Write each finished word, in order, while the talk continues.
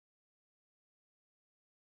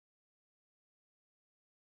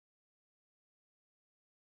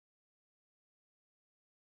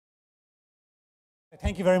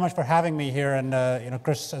Thank you very much for having me here. And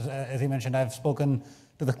Chris, as he mentioned, I've spoken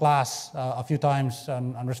to the class a few times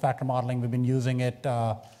on risk factor modeling. We've been using it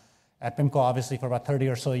at PIMCO, obviously, for about 30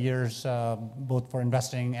 or so years, both for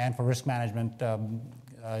investing and for risk management,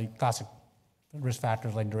 classic risk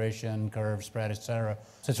factors like duration, curve, spread, et cetera.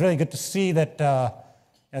 So it's really good to see that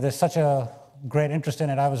there's such a great interest in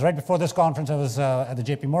it. I was right before this conference. I was at the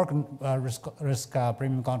JP Morgan risk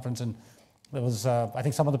premium conference, and there was, I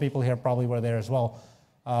think some of the people here probably were there as well.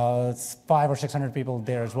 It's 500 or 600 people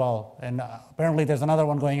there as well. And apparently there's another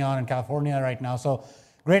one going on in California right now. So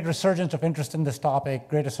great resurgence of interest in this topic,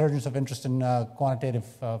 great resurgence of interest in quantitative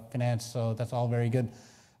finance. So that's all very good.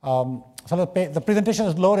 So the presentation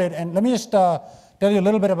is loaded. And let me just tell you a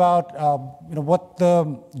little bit about what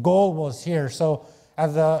the goal was here. So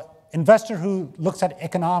as an investor who looks at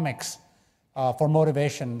economics for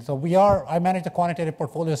motivation, so I manage the quantitative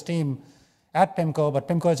portfolios team at PIMCO, but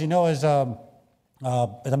PIMCO, as you know, is a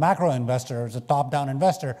macro investor, is a top-down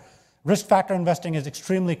investor. Risk factor investing is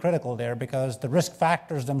extremely critical there because the risk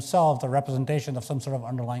factors themselves are representation of some sort of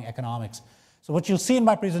underlying economics. So what you'll see in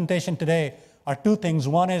my presentation today are two things.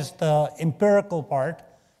 One is the empirical part,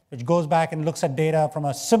 which goes back and looks at data from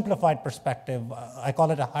a simplified perspective. I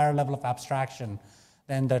call it a higher level of abstraction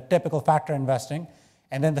than the typical factor investing.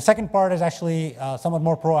 And then the second part is actually somewhat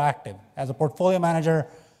more proactive. As a portfolio manager,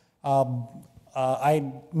 I'm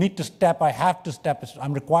required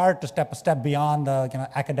to step a step beyond the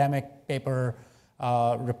academic paper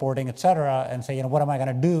reporting, et cetera, and say, what am I going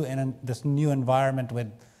to do in this new environment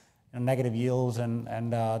with negative yields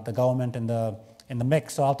and the government in the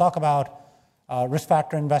mix. So I'll talk about risk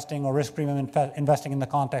factor investing or risk premium investing in the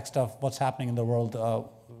context of what's happening in the world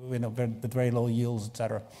with very low yields, et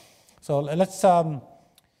cetera. So let's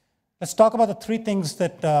talk about the three things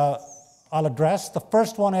that I'll address. The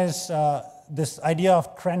first one is this idea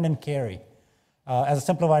of trend and carry as a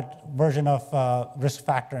simplified version of risk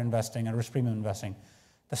factor investing and risk premium investing.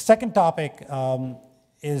 The second topic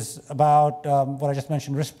is about what I just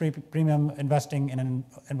mentioned, risk premium investing in an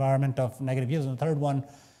environment of negative yields. And the third one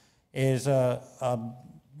is a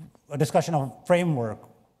discussion of framework.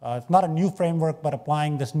 It's not a new framework, but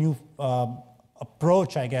applying this new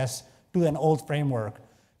approach, I guess, to an old framework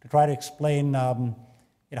to try to explain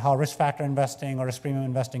how risk factor investing or risk premium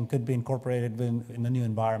investing could be incorporated in the new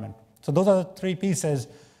environment. So those are the three pieces.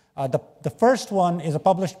 The first one is a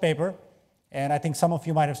published paper, and I think some of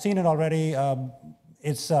you might have seen it already.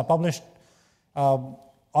 It's published on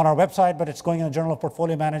our website, but it's going in the Journal of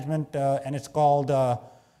Portfolio Management, and it's called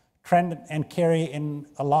Trend and Carry in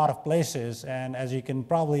a lot of places. And as you can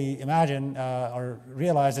probably imagine or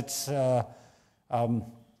realize, it's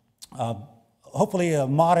hopefully a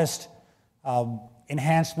modest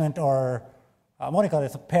enhancement or what do you call it?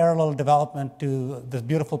 It's a parallel development to this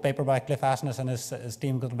beautiful paper by Cliff Asness and his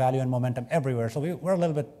team called Value and Momentum Everywhere. So we're a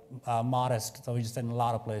little bit modest, so we just in a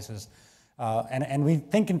lot of places. And we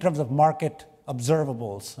think in terms of market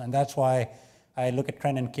observables, and that's why I look at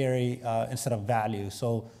trend and carry instead of value.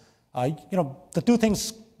 So,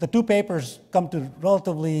 the two papers come to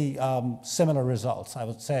relatively similar results, I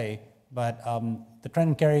would say, but the trend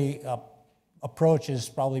and carry approach is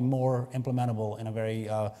probably more implementable in a very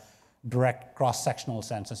direct cross-sectional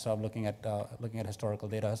sense instead of looking at historical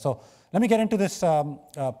data. So let me get into this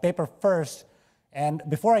paper first, and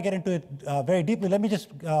before I get into it very deeply, let me just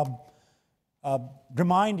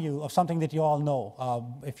remind you of something that you all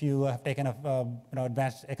know. If you have taken a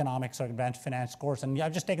advanced economics or advanced finance course, and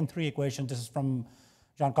I've just taken three equations. This is from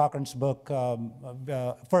John Cochran's book,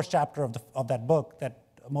 first chapter of that book that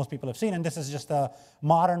most people have seen, and this is just a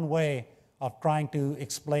modern way of trying to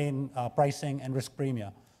explain pricing and risk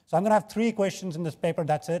premia. So I'm going to have three equations in this paper,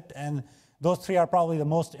 that's it, and those three are probably the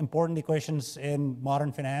most important equations in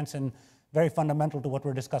modern finance and very fundamental to what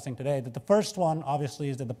we're discussing today. That the first one, obviously,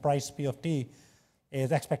 is that the price P of T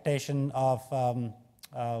is expectation of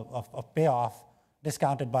payoff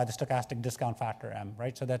discounted by the stochastic discount factor M,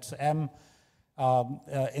 right? So that's M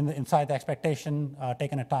inside the expectation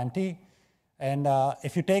taken at time T. And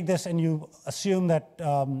if you take this and you assume that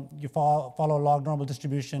you follow a log normal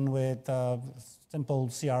distribution with simple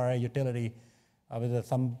CRA utility with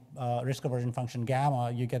some risk aversion function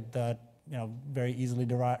gamma, you get the very easily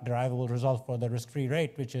derivable result for the risk-free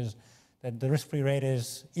rate, which is that the risk-free rate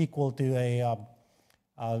is equal to a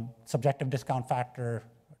subjective discount factor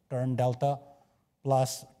term delta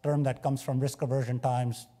plus term that comes from risk aversion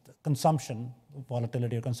times consumption,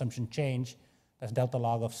 volatility or consumption change, that's delta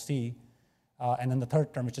log of C. And then the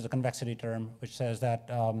third term, which is a convexity term, which says that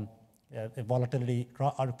if volatility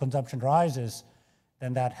or consumption rises,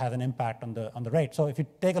 then that has an impact on the rate. So if you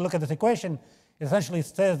take a look at this equation, it essentially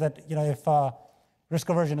says that if risk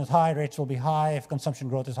aversion is high, rates will be high. If consumption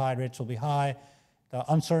growth is high, rates will be high. The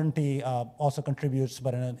uncertainty also contributes,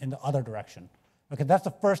 but in the other direction. Okay, that's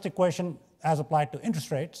the first equation as applied to interest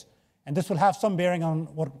rates. And this will have some bearing on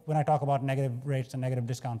when I talk about negative rates and negative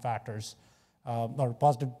discount factors, or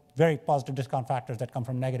very positive discount factors that come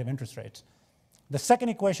from negative interest rates. The second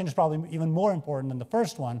equation is probably even more important than the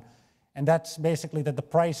first one, and that's basically that the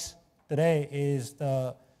price today is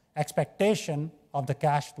the expectation of the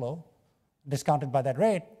cash flow discounted by that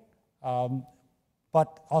rate,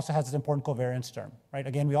 but also has this important covariance term, right?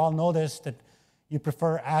 Again, we all know this, that you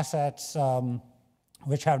prefer assets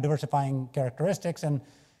which have diversifying characteristics, and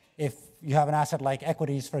if you have an asset like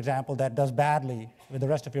equities, for example, that does badly with the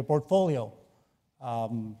rest of your portfolio,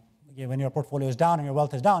 when your portfolio is down and your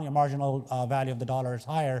wealth is down, your marginal value of the dollar is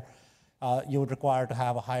higher, you would require to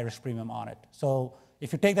have a high risk premium on it. So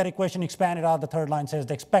if you take that equation, expand it out, the third line says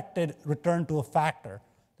the expected return to a factor,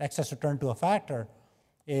 the excess return to a factor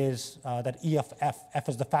is that E of F. F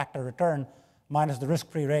is the factor return minus the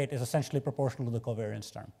risk-free rate is essentially proportional to the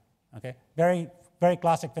covariance term. Okay, very, very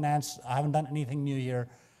classic finance. I haven't done anything new here.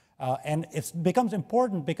 And it becomes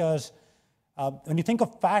important because when you think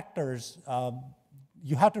of factors,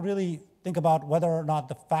 you have to really think about whether or not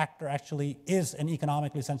the factor actually is an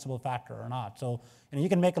economically sensible factor or not. So you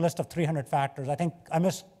can make a list of 300 factors. I think I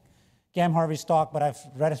missed Cam Harvey's talk, but I've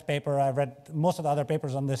read his paper. I've read most of the other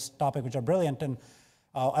papers on this topic, which are brilliant. And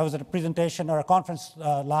I was at a presentation or a conference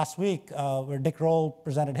last week where Dick Roll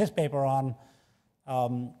presented his paper on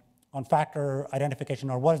factor identification,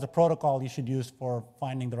 or what is the protocol you should use for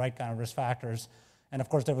finding the right kind of risk factors. And of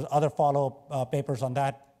course, there was other follow-up papers on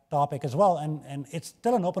that topic as well. And it's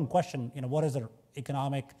still an open question, what is an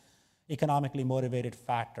economically motivated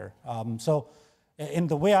factor? So in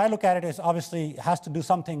the way I look at it is obviously it has to do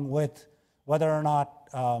something with whether or not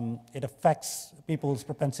it affects people's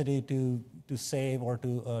propensity to save or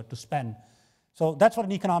to spend. So that's what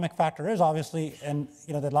an economic factor is, obviously. And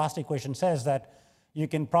the last equation says that you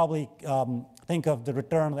can probably think of the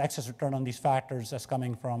return, the excess return on these factors as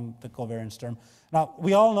coming from the covariance term. Now,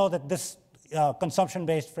 we all know that this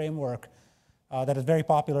consumption-based framework that is very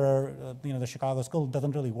popular, the Chicago School,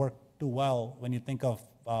 doesn't really work too well when you think of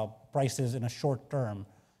prices in a short term.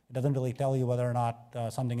 It doesn't really tell you whether or not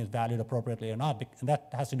something is valued appropriately or not, and that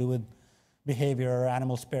has to do with behavior,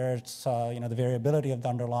 animal spirits, the variability of the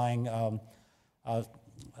underlying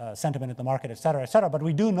sentiment in the market, et cetera, et cetera. But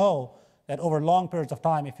we do know that over long periods of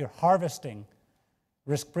time, if you're harvesting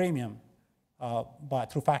risk premium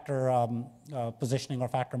through factor positioning or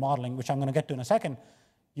factor modeling, which I'm going to get to in a second,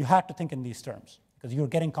 you have to think in these terms because you're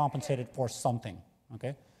getting compensated for something.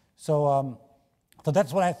 Okay, so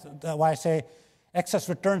that's why I say excess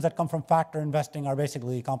returns that come from factor investing are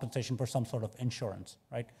basically compensation for some sort of insurance,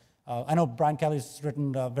 right? I know Brian Kelly's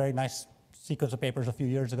written a very nice sequence of papers a few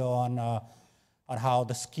years ago on how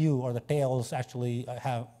the skew or the tails actually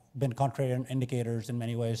have been contrarian indicators in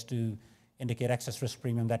many ways to indicate excess risk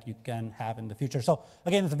premium that you can have in the future. So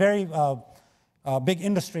again, it's a very big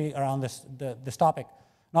industry around this topic.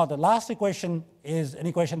 Now, the last equation is an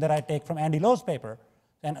equation that I take from Andy Lowe's paper.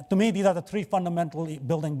 And to me, these are the three fundamental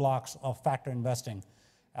building blocks of factor investing.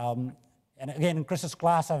 And again, in Chris's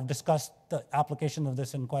class, I've discussed the application of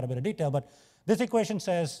this in quite a bit of detail. But this equation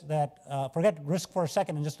says that, forget risk for a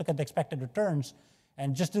second and just look at the expected returns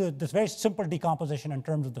and just do this very simple decomposition in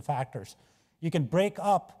terms of the factors. You can break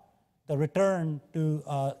up the return to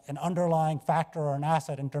an underlying factor or an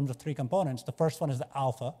asset in terms of three components. The first one is the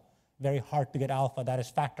alpha. Very hard to get alpha. That is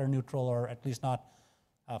factor neutral or at least not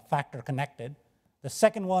factor connected. The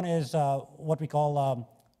second one is what we call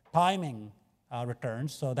timing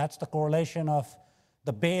returns. So that's the correlation of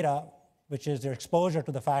the beta, which is your exposure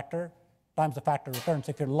to the factor, times the factor returns.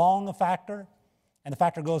 If you're long a factor and the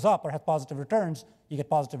factor goes up or has positive returns, you get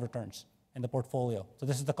positive returns in the portfolio. So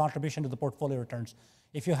this is the contribution to the portfolio returns.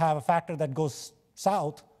 If you have a factor that goes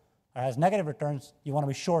south or has negative returns, you want to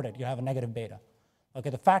be shorted. You have a negative beta. Okay,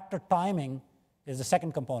 the factor timing is the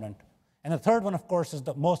second component. And the third one, of course, is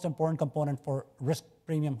the most important component for risk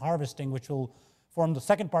premium harvesting, which will form the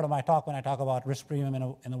second part of my talk when I talk about risk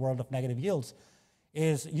premium in the world of negative yields,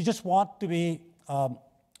 is you just want to be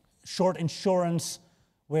short insurance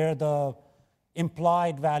where the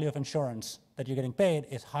implied value of insurance that you're getting paid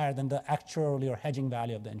is higher than the actuarial or hedging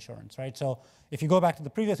value of the insurance, right? So if you go back to the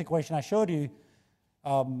previous equation I showed you,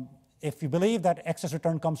 if you believe that excess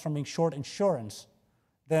return comes from being short insurance,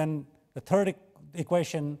 then the third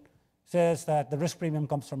equation says that the risk premium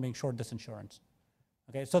comes from being short this insurance.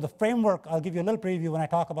 Okay, so the framework, I'll give you a little preview when I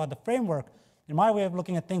talk about the framework. In my way of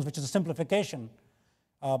looking at things, which is a simplification,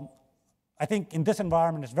 I think in this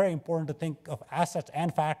environment it's very important to think of assets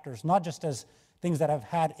and factors not just as things that have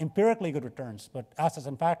had empirically good returns, but assets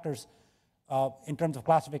and factors in terms of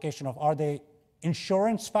classification of are they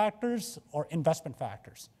insurance factors or investment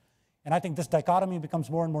factors. And I think this dichotomy becomes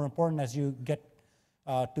more and more important as you get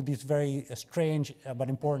to these very strange but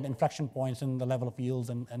important inflection points in the level of yields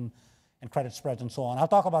and credit spreads and so on. I'll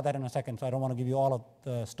talk about that in a second, so I don't want to give you all of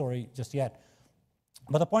the story just yet.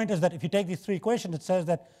 But the point is that if you take these three equations, it says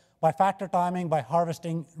that by factor timing, by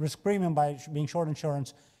harvesting risk premium, by being short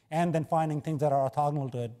insurance, and then finding things that are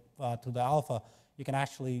orthogonal to it, to the alpha, you can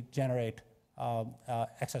actually generate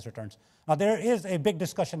excess returns. Now, there is a big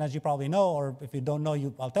discussion, as you probably know, or if you don't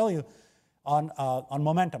know, I'll tell you, on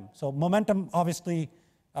momentum. So momentum, obviously,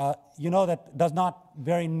 you know that does not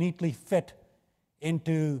very neatly fit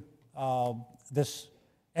into this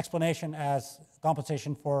explanation as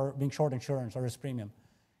compensation for being short insurance or risk premium.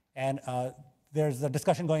 And there's a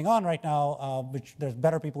discussion going on right now, which there's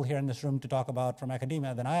better people here in this room to talk about from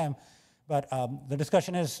academia than I am. But the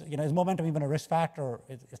discussion is, is momentum even a risk factor?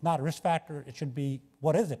 It's not a risk factor. It should be,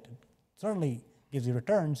 what is it? It certainly gives you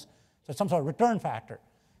returns. So it's some sort of return factor.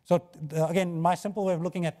 So again, my simple way of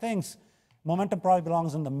looking at things, momentum probably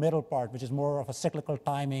belongs in the middle part, which is more of a cyclical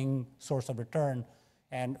timing source of return.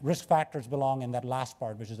 And risk factors belong in that last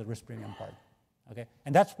part, which is the risk premium part. Okay?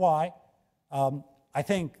 And that's why I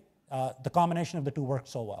think the combination of the two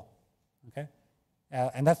works so well. Okay?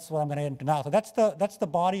 And that's what I'm going to get into now. So that's the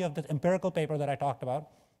body of the empirical paper that I talked about.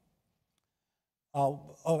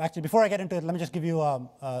 Actually, before I get into it, let me just give you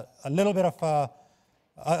a little bit of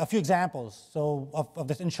a few examples of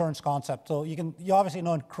this insurance concept. So you obviously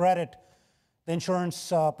know in credit, the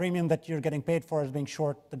insurance premium that you're getting paid for is being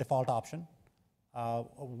short the default option.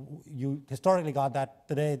 You historically got that.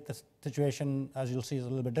 Today, the situation, as you'll see, is a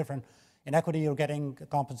little bit different. In equity, you're getting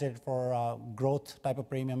compensated for growth type of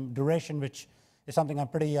premium. Duration, which is something I'm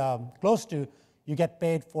pretty close to, you get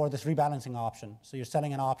paid for this rebalancing option. So you're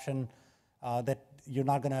selling an option that you're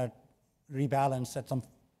not going to rebalance at some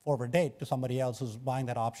forward date to somebody else who's buying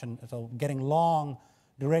that option. So getting long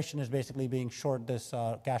duration is basically being short this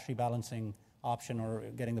cash rebalancing option or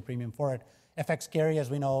getting the premium for it. FX carry, as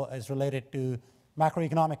we know, is related to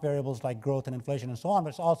macroeconomic variables like growth and inflation and so on, but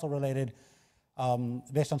it's also related,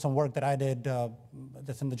 based on some work that I did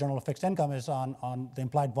that's in the Journal of Fixed Income, is on the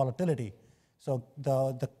implied volatility. So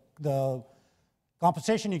the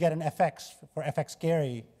compensation you get in FX for FX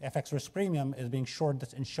carry, FX risk premium, is being short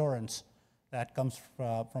this insurance that comes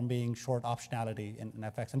from being short optionality in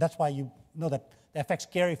FX. And that's why you know that the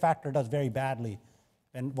FX carry factor does very badly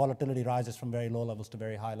when volatility rises from very low levels to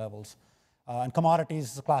very high levels. And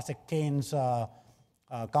commodities is a classic Keynes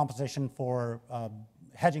compensation for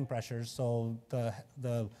hedging pressures. So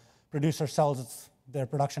the producer sells their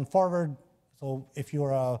production forward. So if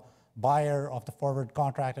you're a buyer of the forward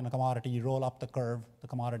contract in a commodity, you roll up the curve, the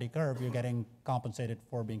commodity curve, you're getting compensated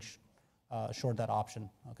for being short that option.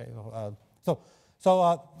 Okay. So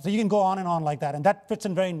you can go on and on like that, and that fits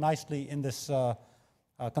in very nicely in this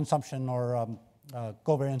consumption or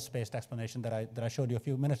covariance-based explanation that I showed you a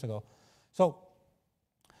few minutes ago. So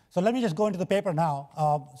let me just go into the paper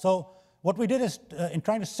now. So what we did is, in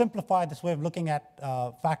trying to simplify this way of looking at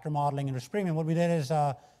factor modeling and risk premium, what we did is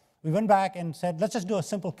we went back and said, let's just do a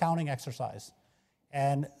simple counting exercise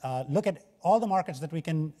and look at all the markets that we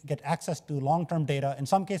can get access to long-term data. In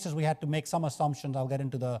some cases, we had to make some assumptions. I'll get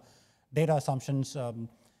into the data assumptions, for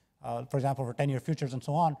example, for 10-year futures and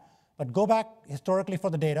so on. But go back historically for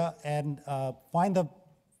the data and find the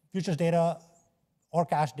futures data or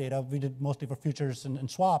cash data. We did mostly for futures and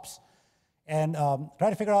swaps, and try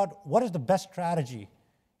to figure out what is the best strategy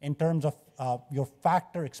in terms of your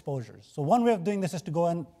factor exposures. So one way of doing this is to go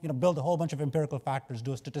and build a whole bunch of empirical factors,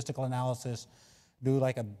 do a statistical analysis, do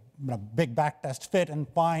like a big backtest fit, and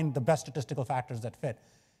find the best statistical factors that fit.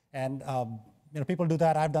 And people do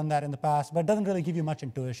that. I've done that in the past, but it doesn't really give you much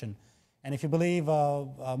intuition. And if you believe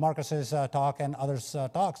Marcus's talk and others'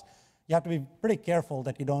 talks, you have to be pretty careful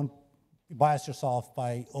that you don't bias yourself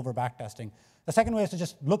by over backtesting. The second way is to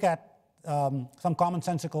just look at some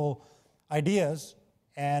commonsensical ideas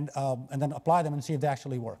and then apply them and see if they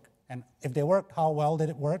actually work. And if they worked, how well did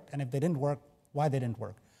it work? And if they didn't work, why they didn't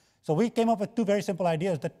work? So we came up with two very simple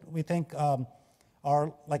ideas that we think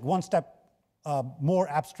are like one step more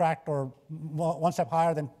abstract or one step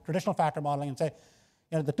higher than traditional factor modeling, and say,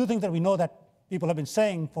 the two things that we know that people have been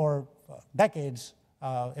saying for decades,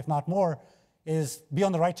 if not more, is be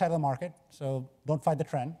on the right side of the market. So don't fight the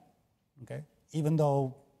trend, okay? Even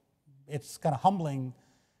though it's kind of humbling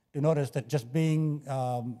to notice that just being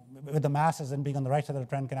with the masses and being on the right side of the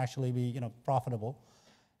trend can actually be profitable.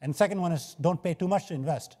 And the second one is don't pay too much to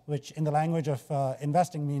invest, which in the language of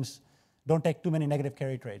investing means don't take too many negative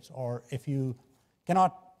carry trades. Or if you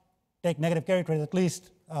cannot take negative carry trades, at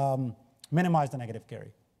least minimize the negative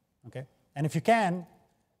carry. Okay? And if you can,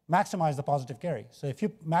 maximize the positive carry. So if you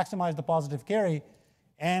maximize the positive carry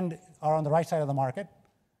and are on the right side of the market,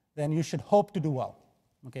 then you should hope to do well,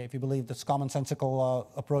 okay, if you believe this commonsensical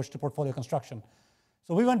approach to portfolio construction.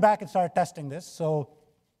 So we went back and started testing this. So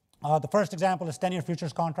the first example is 10-year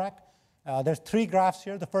futures contract. There's 3 graphs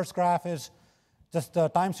here. The first graph is just the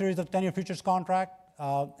time series of 10-year futures contract,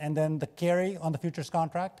 and then the carry on the futures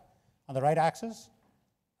contract on the right axis.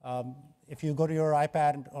 If you go to your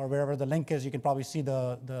iPad or wherever the link is, you can probably see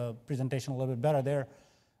the presentation a little bit better there.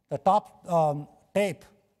 The top tape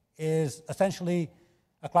is essentially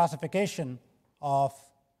a classification of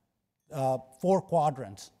 4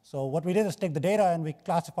 quadrants. So what we did is take the data and we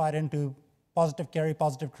classified into positive carry,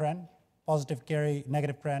 positive trend, positive carry,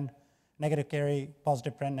 negative trend, negative carry,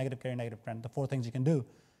 positive trend, negative carry, negative trend, the 4 things you can do.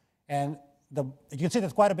 And you can see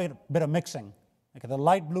there's quite a bit of mixing. Okay, the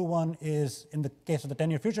light blue one is, in the case of the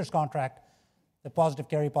 10-year futures contract, the positive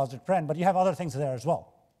carry, positive trend, but you have other things there as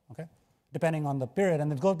well, okay, depending on the period.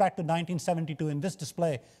 And it goes back to 1972 in this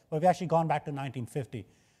display, but we've actually gone back to 1950.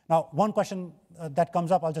 Now, one question that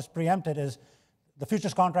comes up, I'll just preempt it, is the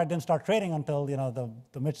futures contract didn't start trading until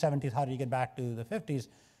the mid-70s. How do you get back to the 50s?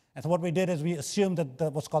 And so what we did is we assumed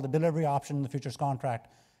that what's called the delivery option in the futures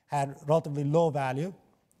contract had relatively low value,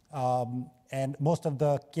 and most of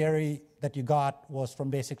the carry that you got was from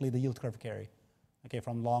basically the yield curve carry, okay,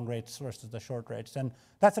 from long rates versus the short rates. And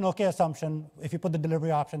that's an okay assumption. If you put the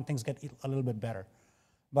delivery option, things get a little bit better.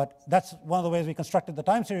 But that's one of the ways we constructed the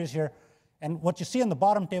time series here. And what you see in the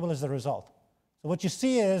bottom table is the result. So what you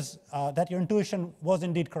see is that your intuition was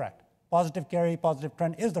indeed correct. Positive carry, positive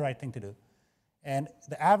trend is the right thing to do. And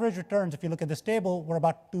the average returns, if you look at this table, were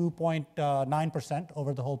about 2.9%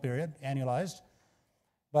 over the whole period, annualized.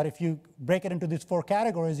 But if you break it into these 4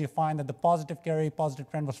 categories, you find that the positive carry, positive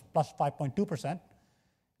trend was plus 5.2%.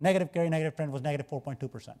 Negative carry, negative trend was negative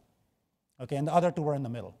 4.2%. Okay, and the other 2 were in the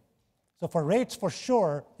middle. So for rates, for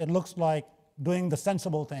sure, it looks like doing the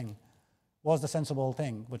sensible thing was the sensible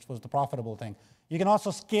thing, which was the profitable thing. You can also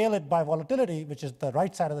scale it by volatility, which is the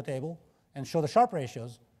right side of the table, and show the Sharpe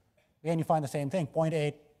ratios. Again, you find the same thing,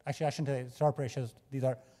 0.8. Actually, I shouldn't say Sharpe ratios. These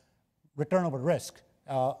are return over risk.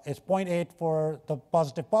 It's 0.8 for the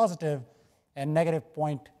positive, and negative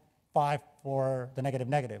 0.5 for the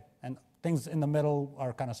negative. And things in the middle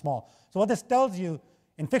are kind of small. So what this tells you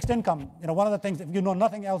in fixed income, one of the things, if you know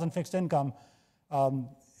nothing else in fixed income, one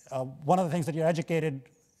of the things that you're educated,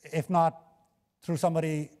 if not through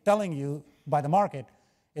somebody telling you by the market,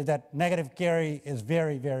 is that negative carry is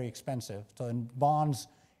very, very expensive. So in bonds,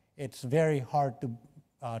 it's very hard to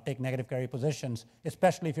take negative carry positions,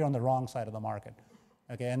 especially if you're on the wrong side of the market.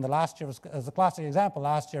 Okay, and the last year was, as a classic example,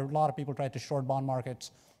 last year a lot of people tried to short bond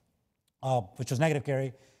markets, which was negative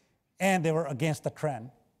carry, and they were against the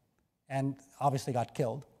trend, and obviously got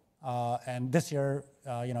killed. And this year,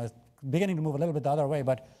 it's beginning to move a little bit the other way,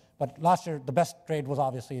 but last year the best trade was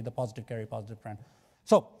obviously the positive carry, positive trend.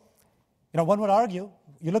 So, one would argue,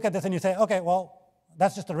 you look at this and you say, okay, well,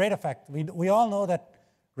 that's just the rate effect. We all know that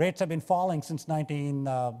rates have been falling since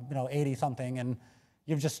 1980 something, and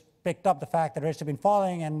you've just picked up the fact that rates have been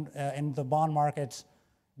falling, and in the bond markets,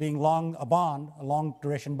 being long a bond, a long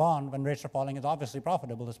duration bond, when rates are falling is obviously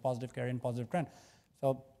profitable, this positive carry and positive trend.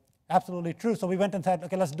 So absolutely true. So we went and said,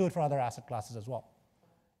 okay, let's do it for other asset classes as well.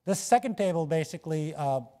 This second table basically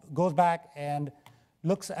goes back and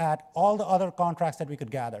looks at all the other contracts that we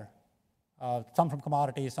could gather, some from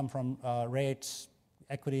commodities, some from rates,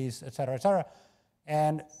 equities, et cetera,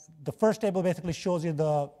 and the first table basically shows you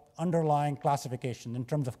the underlying classification in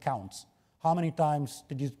terms of counts. How many times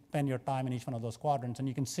did you spend your time in each one of those quadrants? And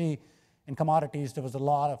you can see in commodities, there was a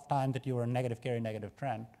lot of time that you were in negative carry, negative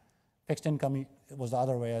trend. Fixed income was the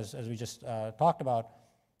other way, as we just talked about.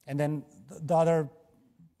 And then the other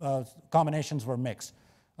combinations were mixed.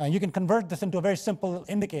 You can convert this into a very simple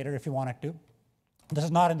indicator if you wanted to. This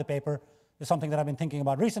is not in the paper. It's something that I've been thinking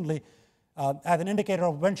about recently. As an indicator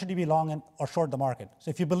of when should you be long or short the market. So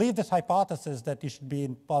if you believe this hypothesis that you should be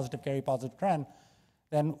in positive carry, positive trend,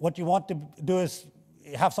 then what you want to do is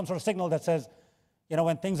have some sort of signal that says,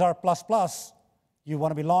 when things are plus plus, you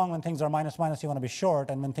want to be long. When things are minus minus, you want to be short.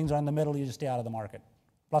 And when things are in the middle, you just stay out of the market.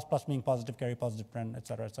 Plus plus being positive carry, positive trend, et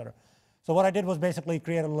cetera, et cetera. So what I did was basically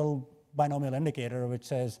create a little binomial indicator which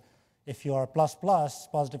says, if you are plus plus,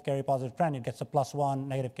 positive carry, positive trend, it gets a +1,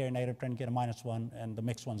 negative carry, negative trend, get a -1, and the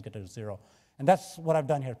mixed ones get a 0. And that's what I've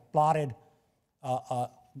done here, plotted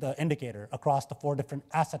the indicator across the 4 different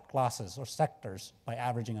asset classes or sectors by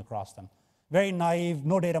averaging across them. Very naive,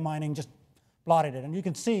 no data mining, just plotted it. And you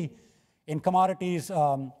can see In commodities,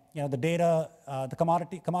 the data, the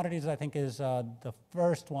commodities I think is the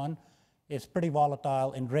first one. It's pretty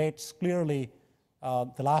volatile. In rates, clearly,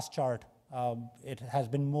 the last chart, it has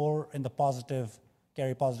been more in the positive,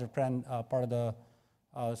 carry positive trend part of the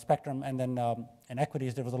spectrum. And then in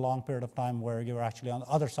equities, there was a long period of time where you were actually on the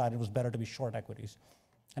other side. It was better to be short equities.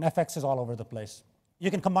 And FX is all over the place.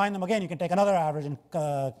 You can combine them again. You can take another average and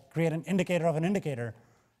create an indicator of an indicator.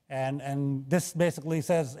 And this basically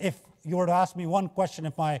says, if you were to ask me one question,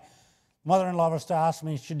 if my mother-in-law was to ask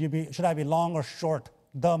me, should I be long or short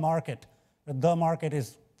the market? The market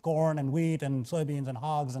is corn and wheat and soybeans and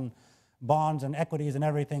hogs and bonds and equities and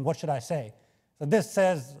everything. What should I say? So this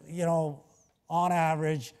says, on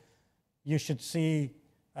average, you should see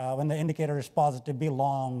when the indicator is positive, be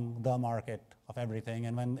long the market of everything,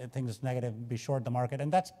 and when things is negative, be short the market.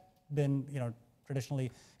 And that's been,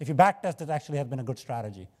 traditionally, if you backtest, it actually has been a good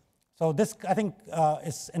strategy. So this, I think,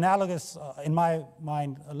 is analogous in my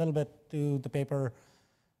mind a little bit to the paper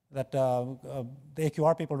that the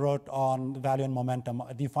AQR people wrote on value and momentum.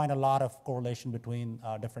 You find a lot of correlation between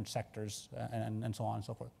different sectors and so on and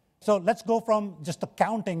so forth. So let's go from just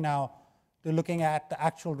accounting now to looking at the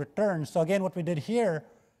actual returns. So again, what we did here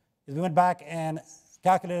is we went back and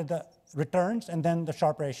calculated the returns and then the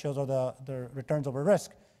Sharpe ratios, or the returns over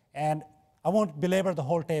risk. And I won't belabor the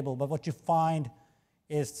whole table, but what you find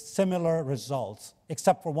is similar results,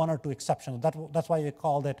 except for one or two exceptions. That's why we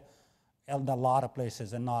called it in a lot of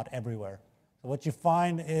places and not everywhere. So what you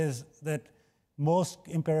find is that most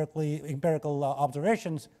empirical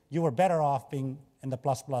observations, you were better off being in the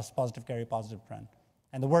plus positive carry positive trend.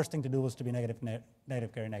 And the worst thing to do was to be negative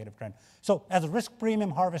carry negative trend. So as a risk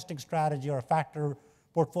premium harvesting strategy or a factor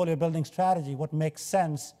portfolio building strategy, what makes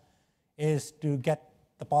sense is to get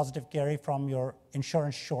the positive carry from your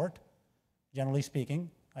insurance short, generally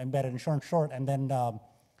speaking, embedded insurance short, and then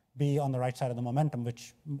be on the right side of the momentum,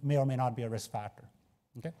 which may or may not be a risk factor.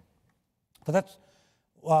 Okay, so that's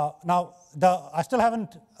now I still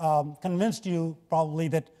haven't convinced you probably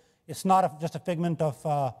that it's not just a figment of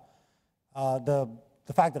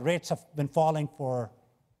the fact that rates have been falling for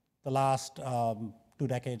the last 2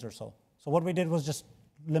 decades or so. So what we did was just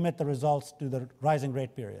limit the results to the rising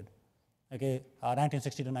rate period, okay,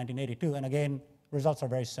 1960 to 1982, and again, results are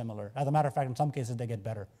very similar. As a matter of fact, in some cases, they get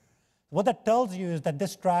better. What that tells you is that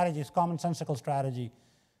this strategy, this commonsensical strategy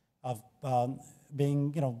of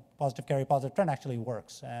being, positive carry, positive trend actually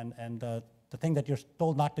works. And the thing that you're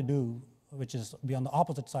told not to do, which is be on the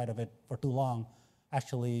opposite side of it for too long,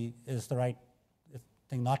 actually is the right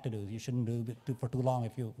thing not to do. You shouldn't do it for too long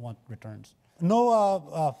if you want returns.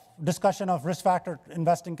 No discussion of risk factor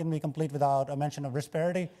investing can be complete without a mention of risk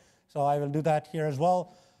parity. So I will do that here as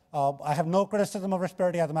well. I have no criticism of risk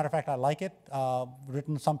parity. As a matter of fact, I like it.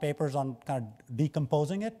 Written some papers on kind of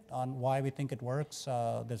decomposing it, on why we think it works.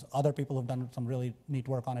 There's other people who've done some really neat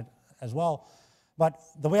work on it as well. But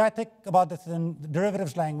the way I think about this in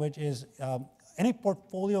derivatives language is any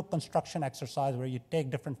portfolio construction exercise where you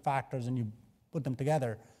take different factors and you put them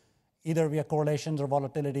together, either via correlations or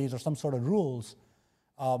volatilities or some sort of rules,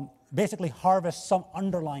 basically harvest some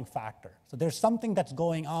underlying factor. So there's something that's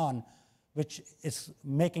going on which is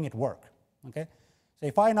making it work, okay? So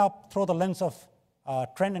if I now throw the lens of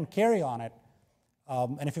trend and carry on it,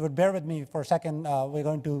 and if you would bear with me for a second, we're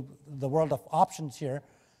going to the world of options here.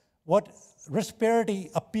 What risk parity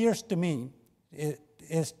appears to me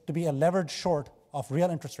is to be a levered short of real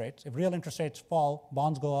interest rates. If real interest rates fall,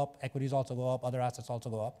 bonds go up, equities also go up, other assets also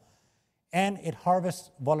go up, and it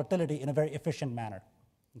harvests volatility in a very efficient manner,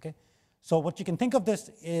 okay? So what you can think of this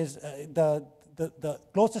is the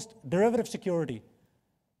closest derivative security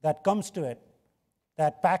that comes to it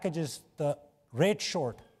that packages the rate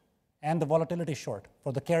short and the volatility short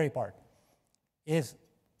for the carry part is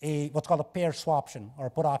what's called a pair swaption or a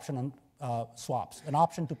put option on swaps, an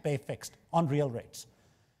option to pay fixed on real rates.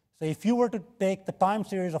 So if you were to take the time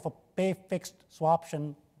series of a pay fixed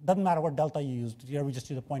swaption, doesn't matter what delta you used, here we just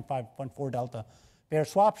use a 0.5, 0.4 delta pair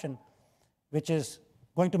swaption, which is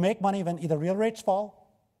going to make money when either real rates fall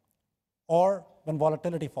or when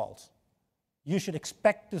volatility falls. You should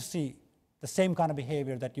expect to see the same kind of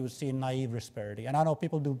behavior that you would see in naive risk parity. And I know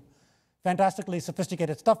people do fantastically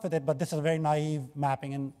sophisticated stuff with it, but this is a very naive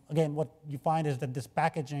mapping. And again, what you find is that this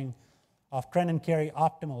packaging of trend and carry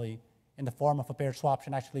optimally in the form of a paired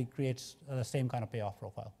swaption actually creates the same kind of payoff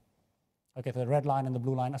profile. Okay, so the red line and the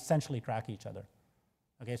blue line essentially track each other.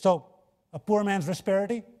 Okay, so a poor man's risk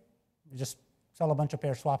parity, you just sell a bunch of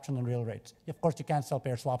pair swaption on real rates. Of course, you can't sell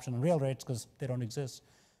pair swaption on real rates because they don't exist.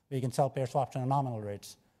 But you can sell pair swaption on nominal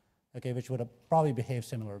rates, okay, which would probably behave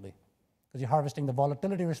similarly because you're harvesting the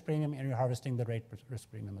volatility risk premium and you're harvesting the rate risk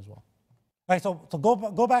premium as well. Right, so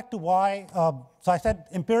go back to why. So I said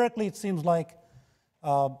empirically it seems like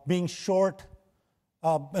being short,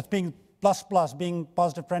 it's being plus plus, being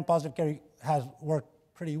positive trend, positive carry has worked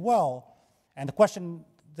pretty well. And the question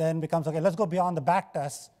then becomes, okay, let's go beyond the back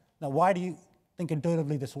test. Now, why do you think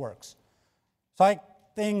intuitively this works? So I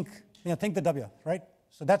think, think the W, right?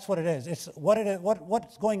 So that's what it is. It's what it is.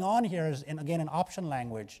 What's going on here is, again, in option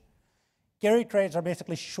language, carry trades are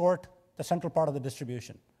basically short the central part of the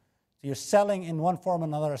distribution. So you're selling in one form or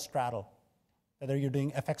another a straddle, whether you're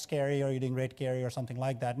doing FX carry or you're doing rate carry or something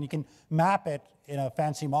like that. And you can map it in a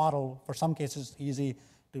fancy model. For some cases, easy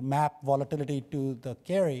to map volatility to the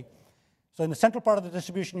carry. So in the central part of the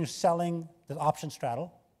distribution, you're selling the option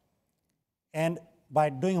straddle. And by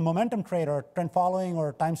doing a momentum trade or trend following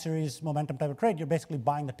or time series momentum type of trade, you're basically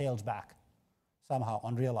buying the tails back somehow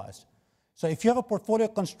unrealized. So if you have a portfolio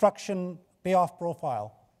construction payoff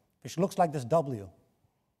profile, which looks like this W,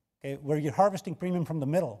 okay, where you're harvesting premium from the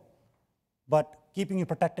middle, but keeping you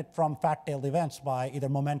protected from fat-tailed events by either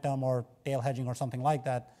momentum or tail hedging or something like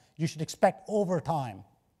that, you should expect over time,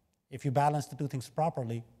 if you balance the two things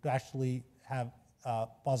properly, to actually have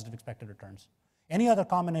positive expected returns. Any other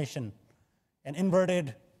combination, an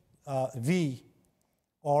inverted V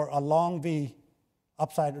or a long V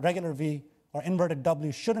upside regular V or inverted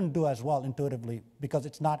W shouldn't do as well intuitively because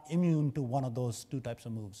it's not immune to one of those two types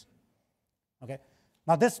of moves. Okay?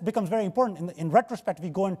 Now this becomes very important. In retrospect, if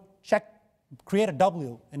you go and create a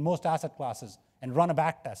W in most asset classes and run a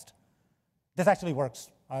back test, this actually works.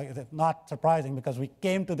 It's not surprising because we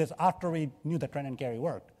came to this after we knew that trend and carry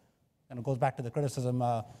worked. And it goes back to the criticism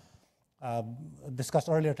discussed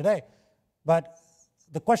earlier today. But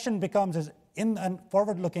the question becomes is in a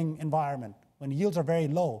forward-looking environment, when yields are very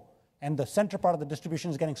low and the center part of the distribution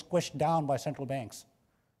is getting squished down by central banks,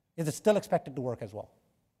 is it still expected to work as well?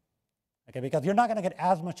 Okay, because you're not going to get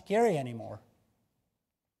as much carry anymore,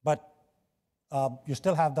 but you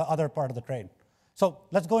still have the other part of the trade. So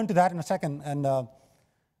let's go into that in a second, and I'll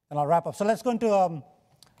wrap up. So let's go into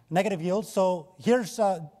negative yields. So here's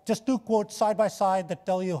just two quotes side by side that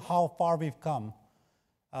tell you how far we've come.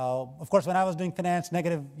 Of course, when I was doing finance,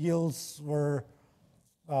 negative yields were,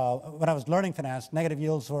 when I was learning finance, negative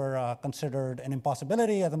yields were considered an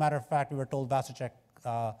impossibility. As a matter of fact, we were told Vasicek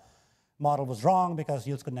model was wrong because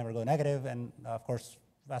yields could never go negative. And of course,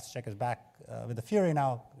 Vasicek is back with the fury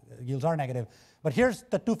now. Yields are negative. But here's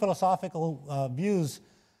the two philosophical views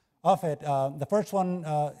of it. The first one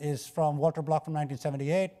is from Walter Block from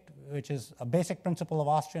 1978, which is a basic principle of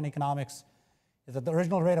Austrian economics, is that the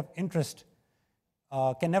original rate of interest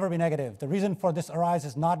can never be negative. The reason for this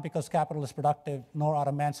arises not because capital is productive, nor out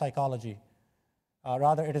of man's psychology.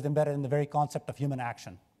 Rather, it is embedded in the very concept of human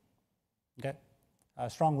action. Okay?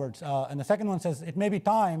 Strong words. And the second one says, it may be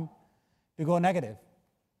time to go negative.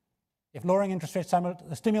 If lowering interest rates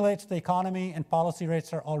stimulates the economy and policy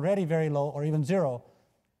rates are already very low or even zero,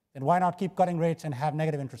 then why not keep cutting rates and have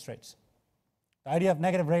negative interest rates? The idea of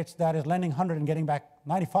negative rates, that is lending 100 and getting back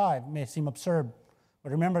 95, may seem absurd.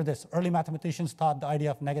 But remember this, early mathematicians thought the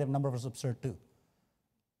idea of negative number was absurd too.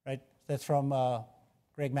 Right? That's from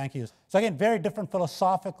Greg Mankiw. So again, very different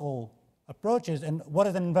philosophical approaches. And what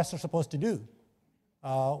is an investor supposed to do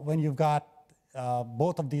when you've got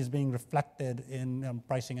both of these being reflected in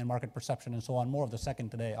pricing and market perception and so on? More of the second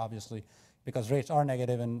today, obviously, because rates are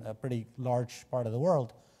negative in a pretty large part of the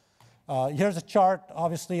world. Here's a chart,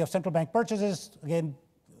 obviously, of central bank purchases. Again,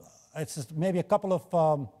 it's just maybe a couple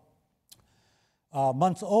of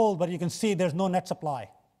months old, but you can see there's no net supply.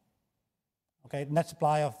 Okay, net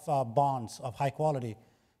supply of bonds of high quality.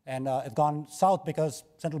 And it's gone south because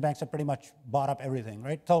central banks have pretty much bought up everything,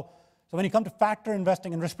 right? So when you come to factor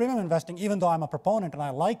investing and risk premium investing, even though I'm a proponent and I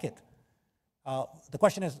like it, the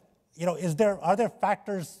question is, are there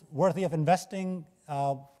factors worthy of investing?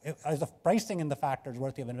 Is the pricing in the factors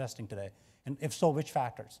worthy of investing today? And if so, which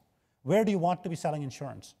factors? Where do you want to be selling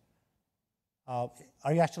insurance? Are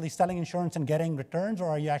you actually selling insurance and getting returns, or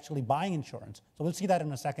are you actually buying insurance? So we'll see that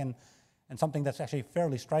in a second, and something that's actually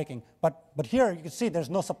fairly striking. But here you can see there's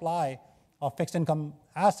no supply of fixed income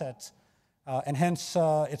assets, and hence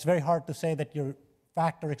it's very hard to say that your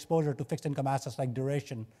factor exposure to fixed income assets like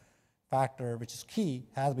duration factor, which is key,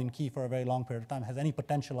 has been key for a very long period of time, has any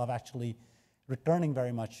potential of actually returning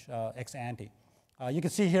very much ex ante. You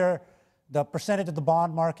can see here the percentage of the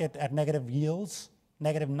bond market at negative yields,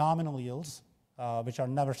 negative nominal yields, which are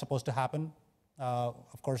never supposed to happen.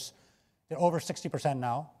 Of course, they're over 60%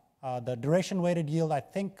 now. The duration-weighted yield, I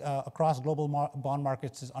think, across global bond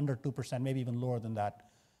markets is under 2%, maybe even lower than that.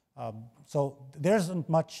 So there isn't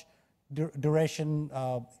much duration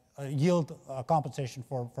yield compensation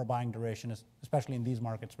for buying duration, especially in these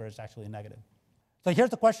markets where it's actually negative. So here's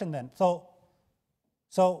the question then. So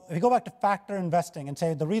if you go back to factor investing and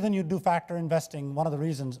say the reason you do factor investing, one of the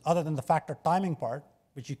reasons, other than the factor timing part,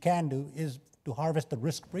 which you can do, is to harvest the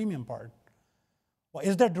risk premium part. Well,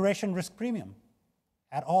 is there duration risk premium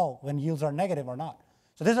at all when yields are negative or not?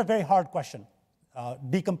 So this is a very hard question.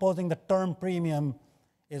 Decomposing the term premium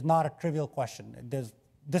is not a trivial question.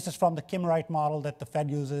 This is from the Kim-Wright model that the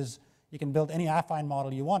Fed uses. You can build any affine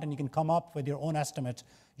model you want, and you can come up with your own estimates.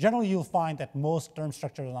 Generally, you'll find that most term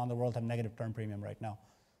structures around the world have negative term premium right now,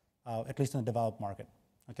 at least in the developed market,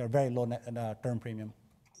 okay, or very low term premium.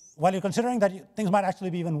 While you're considering that things might actually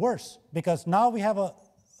be even worse, because now we have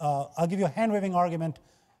I'll give you a hand-waving argument,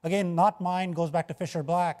 again, not mine, goes back to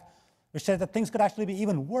Fisher-Black, which says that things could actually be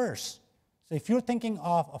even worse. So if you're thinking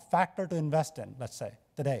of a factor to invest in, let's say,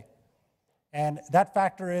 today, and that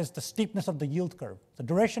factor is the steepness of the yield curve. The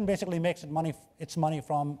duration basically makes its money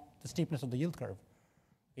from the steepness of the yield curve.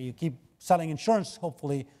 You keep selling insurance,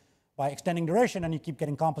 hopefully, by extending duration, and you keep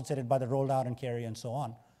getting compensated by the rolled out and carry and so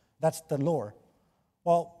on. That's the lore.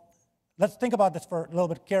 Well, let's think about this for a little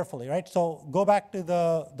bit carefully, right? So go back to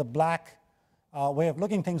the black way of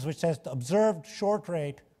looking at things, which says the observed short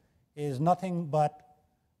rate is nothing but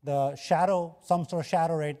the shadow, some sort of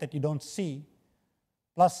shadow rate that you don't see,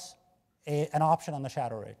 plus an option on the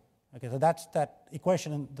shadow rate. Okay, so that's that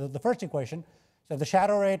equation, the first equation. So if the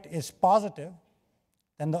shadow rate is positive,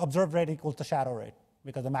 then the observed rate equals the shadow rate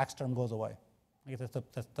because the max term goes away. Okay,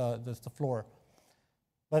 that's the floor.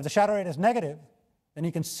 But if the shadow rate is negative, then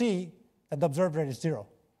you can see that the observed rate is 0.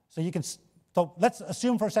 So let's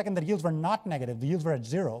assume for a second that yields were not negative. The yields were at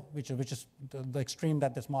 0, which is the extreme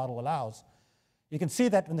that this model allows. You can see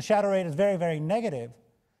that when the shadow rate is very, very negative,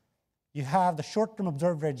 you have the short-term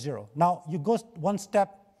observed rate 0. Now, you go one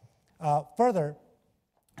step further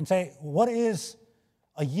and say, what is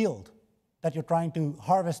a yield that you're trying to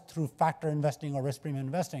harvest through factor investing or risk premium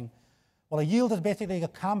investing? Well, a yield is basically a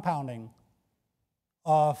compounding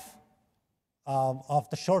of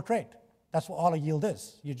the short rate. That's what all a yield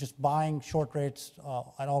is. You're just buying short rates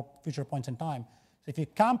at all future points in time. So if you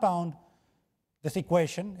compound this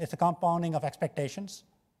equation, it's a compounding of expectations,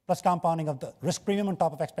 plus compounding of the risk premium on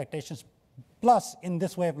top of expectations, plus, in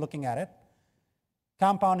this way of looking at it,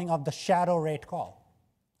 compounding of the shadow rate call.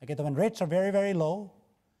 Okay, so when rates are very, very low,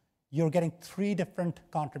 you're getting 3 different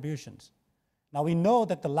contributions. Now, we know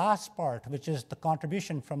that the last part, which is the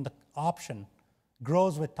contribution from the option,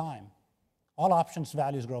 grows with time. All options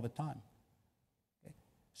values grow with time. Okay.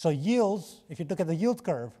 So yields, if you look at the yield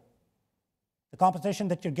curve, the compensation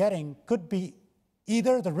that you're getting could be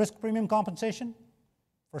either the risk premium compensation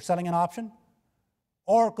for selling an option,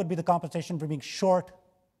 or could be the compensation for being short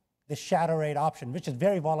this shadow rate option, which is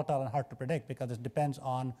very volatile and hard to predict because it depends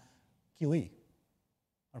on QE,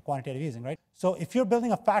 or quantitative easing, right? So if you're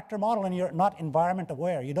building a factor model and you're not environment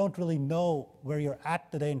aware, you don't really know where you're at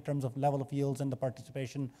today in terms of level of yields and the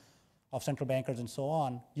participation of central bankers and so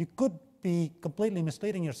on, you could be completely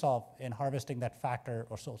misleading yourself in harvesting that factor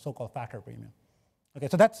or so-called factor premium. Okay,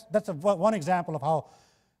 so that's one example of how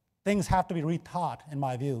things have to be rethought, in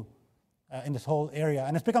my view, in this whole area.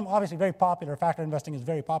 And it's become obviously very popular. Factor investing is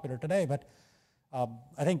very popular today, but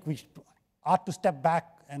I think we ought to step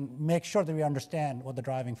back and make sure that we understand what the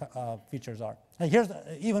driving features are. Now, here's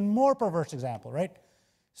an even more perverse example, right?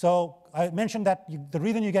 So I mentioned that the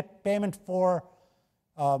reason you get payment for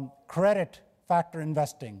credit factor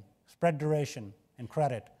investing, spread duration in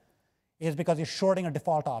credit, is because you're shorting a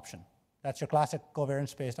default option. That's your classic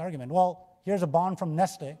covariance-based argument. Well, here's a bond from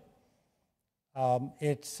Nestle.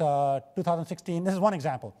 It's 2016. This is one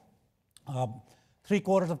example. 3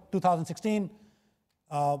 quarters of 2016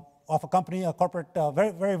 of a company, a corporate,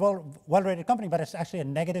 very, very well-rated company, but it's actually a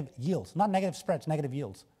negative yields, not negative spreads, negative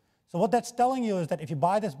yields. So what that's telling you is that if you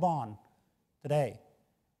buy this bond today,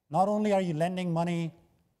 not only are you lending money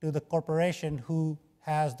to the corporation who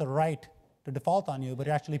has the right to default on you, but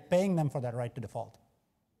you're actually paying them for that right to default.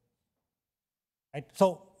 Right?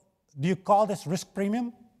 So do you call this risk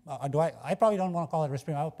premium? I probably don't want to call it risk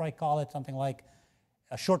premium. I would probably call it something like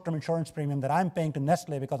a short-term insurance premium that I'm paying to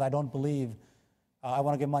Nestle because I don't believe I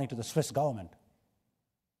want to give money to the Swiss government,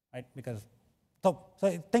 right? Because so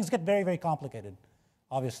things get very, very complicated,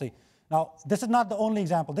 obviously. Now, this is not the only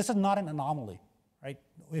example. This is not an anomaly, right?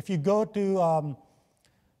 If you go to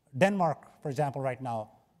Denmark, for example, right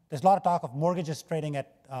now, there's a lot of talk of mortgages trading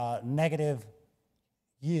at negative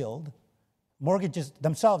yield. Mortgages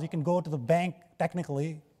themselves, you can go to the bank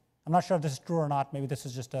technically. I'm not sure if this is true or not. Maybe this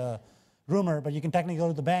is just a rumor, but you can technically go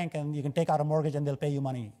to the bank and you can take out a mortgage and they'll pay you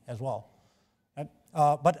money as well. Right?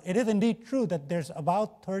 But it is indeed true that there's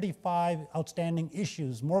about 35 outstanding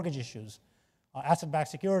issues, mortgage issues, asset-backed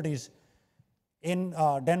securities in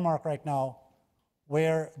Denmark right now,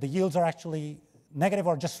 where the yields are actually negative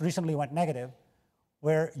or just recently went negative,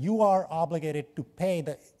 where you are obligated to pay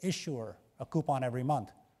the issuer a coupon every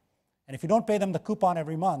month. And if you don't pay them the coupon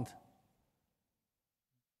every month,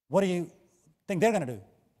 what do you think they're going to do?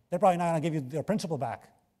 They're probably not going to give you their principal back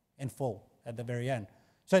in full at the very end.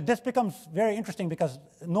 So this becomes very interesting because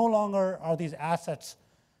no longer are these assets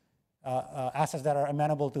assets that are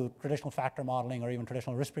amenable to traditional factor modeling or even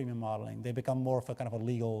traditional risk premium modeling. They become more of a kind of a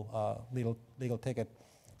legal ticket.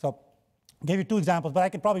 So I gave you two examples, but I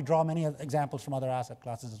could probably draw many examples from other asset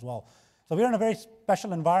classes as well. So we're in a very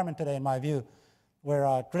special environment today, in my view,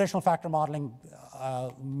 where traditional factor modeling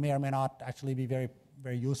may or may not actually be very,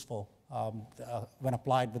 very useful when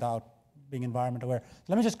applied without being environment aware. So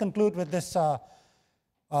let me just conclude with this.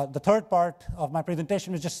 The third part of my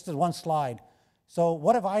presentation is just one slide. So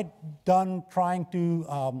what have I done trying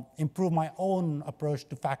to improve my own approach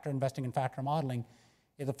to factor investing and factor modeling?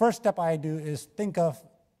 The first step I do is think of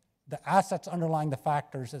the assets underlying the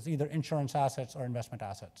factors as either insurance assets or investment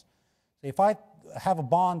assets. So if I have a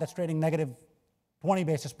bond that's trading negative 20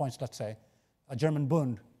 basis points, let's say, a German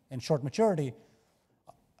Bund in short maturity,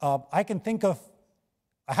 I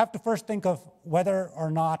have to first think of whether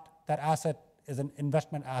or not that asset is an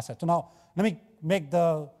investment asset. So now let me make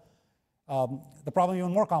the problem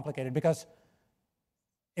even more complicated, because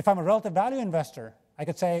if I'm a relative value investor, I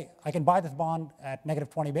could say I can buy this bond at negative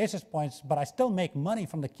 20 basis points, but I still make money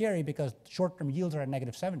from the carry because short-term yields are at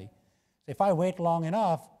negative 70. So if I wait long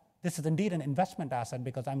enough, this is indeed an investment asset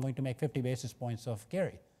because I'm going to make 50 basis points of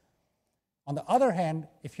carry. On the other hand,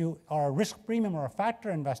 if you are a risk premium or a factor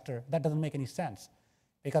investor, that doesn't make any sense.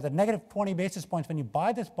 Because at negative 20 basis points, when you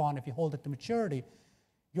buy this bond, if you hold it to maturity,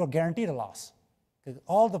 you're guaranteed a loss. Because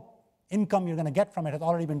all the income you're going to get from it has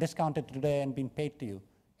already been discounted today and been paid to you.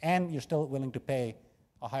 And you're still willing to pay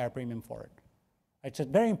a higher premium for it. Right? So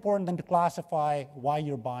it's very important then to classify why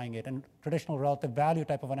you're buying it. And traditional relative value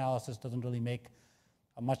type of analysis doesn't really make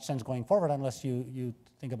much sense going forward unless you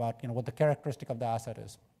think about what the characteristic of the asset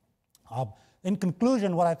is. In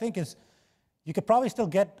conclusion, what I think is you could probably still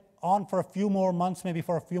get on for a few more months, maybe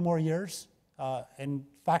for a few more years, in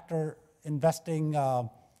factor investing,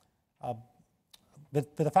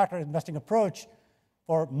 with a factor investing approach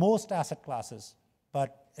for most asset classes.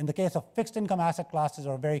 But in the case of fixed income asset classes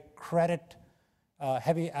or very credit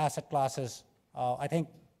heavy asset classes, I think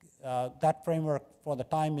that framework for the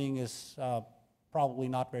time being is probably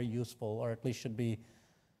not very useful, or at least should be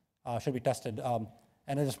tested.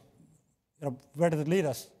 And it is, where does it lead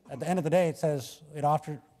us? At the end of the day, it says,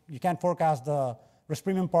 after you can't forecast the risk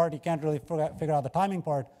premium part, you can't really figure out the timing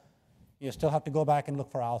part, you still have to go back and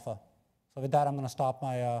look for alpha. So with that, I'm going to stop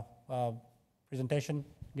my presentation,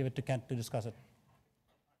 give it to Kent to discuss it.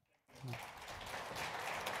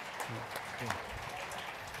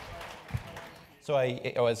 So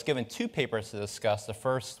I was given two papers to discuss. The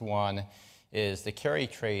first one is the carry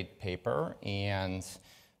trade paper, and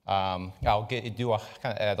I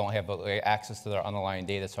don't have access to their underlying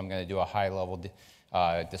data, so I'm going to do a high-level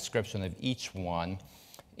description of each one.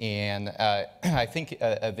 And I think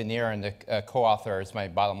Veneer and the co-authors, my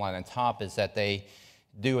bottom line on top is that they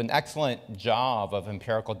do an excellent job of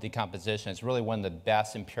empirical decomposition. It's really one of the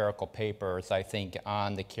best empirical papers, I think,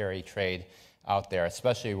 on the carry trade out there,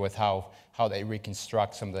 especially with how they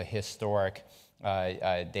reconstruct some of the historic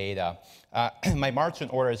data. My marching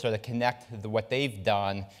orders are to connect what they've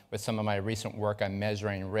done with some of my recent work on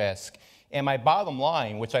measuring risk. And my bottom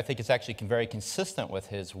line, which I think is actually very consistent with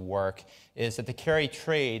his work, is that the carry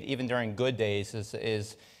trade, even during good days,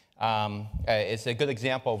 is a good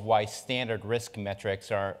example of why standard risk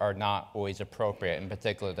metrics are not always appropriate, in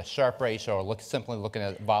particular the Sharpe ratio or simply looking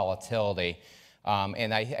at volatility.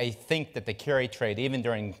 And I think that the carry trade, even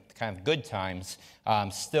during kind of good times,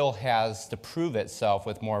 still has to prove itself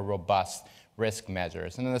with more robust risk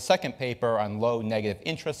measures. And then the second paper on low negative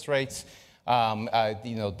interest rates,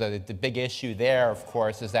 the big issue there, of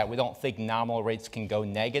course, is that we don't think nominal rates can go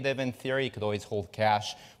negative in theory. You could always hold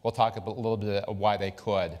cash. We'll talk a little bit of why they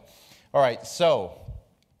could. All right, so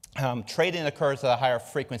trading occurs at a higher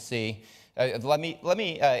frequency. Let me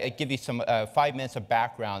give you some 5 minutes of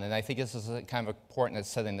background, and I think this is kind of important at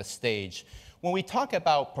setting the stage. When we talk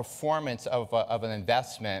about performance of an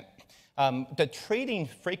investment, the trading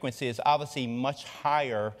frequency is obviously much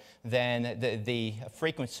higher than the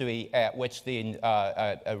frequency at which the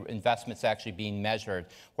investment's actually being measured,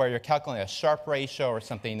 where you're calculating a Sharpe ratio or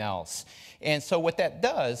something else. And so what that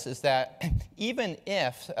does is that even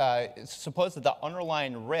if, suppose that the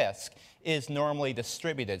underlying risk is normally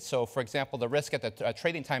distributed. So for example, the risk at the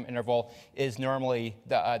trading time interval is normally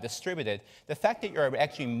distributed. The fact that you're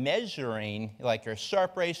actually measuring like your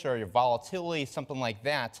Sharpe ratio or your volatility, something like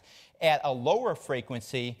that, at a lower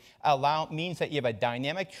frequency means that you have a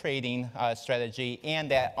dynamic trading strategy, and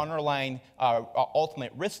that underlying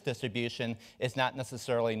ultimate risk distribution is not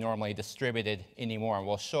necessarily normally distributed anymore. And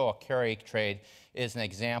we'll show a carry trade is an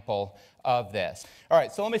example of this. All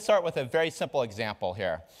right, so let me start with a very simple example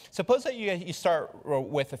here. Suppose that you start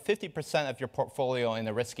with a 50% of your portfolio in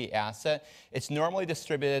a risky asset. It's normally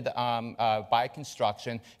distributed by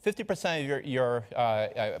construction. 50% of your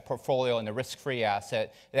portfolio in a risk-free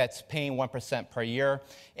asset that's paying 1% per year,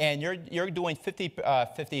 and you're doing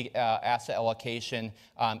 50-50 asset allocation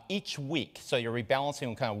each week. So you're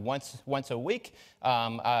rebalancing kind of once a week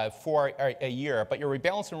for a year. But your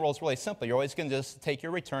rebalancing rule is really simple. You're always going to just take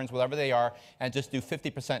your returns, whatever they are, and just do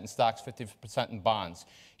 50% in stocks, 50% in bonds.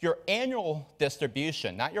 Your annual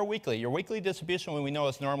distribution, not your weekly distribution when we know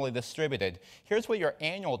is normally distributed. Here's what your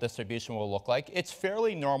annual distribution will look like. It's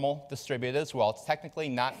fairly normal distributed as well. It's technically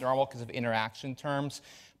not normal because of interaction terms,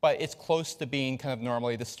 but it's close to being kind of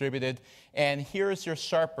normally distributed. And here's your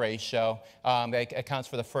Sharpe ratio that accounts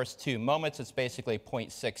for the first 2 moments. It's basically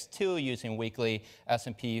 0.62 using weekly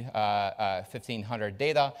S&P 1500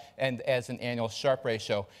 data and as an annual Sharpe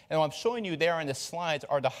ratio. And what I'm showing you there in the slides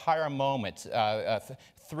are the higher moments,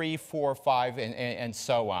 3, 4, 5, and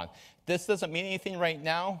so on. This doesn't mean anything right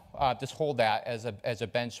now. Just hold that as a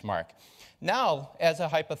benchmark. Now, as a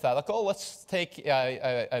hypothetical, let's take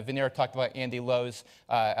Veneer talked about Andy Lowe's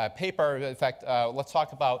paper. In fact, let's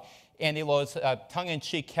talk about Andy Lowe's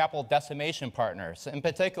tongue-in-cheek capital decimation partners. In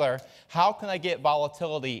particular, how can I get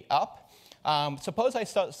volatility up? Suppose I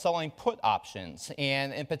start selling put options,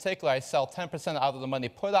 and in particular, I sell 10% out of the money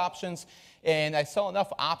put options, and I sell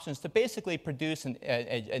enough options to basically produce an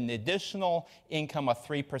additional income of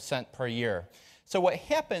 3% per year. So what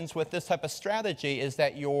happens with this type of strategy is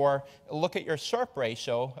that look at your Sharpe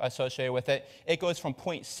ratio associated with it. It goes from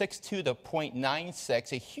 0.62 to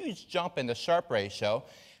 0.96, a huge jump in the Sharpe ratio.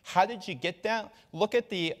 How did you get that? Look at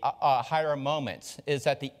the higher moments, is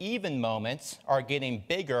that the even moments are getting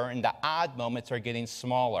bigger and the odd moments are getting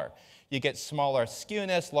smaller. You get smaller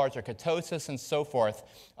skewness, larger kurtosis, and so forth.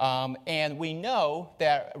 And we know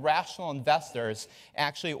that rational investors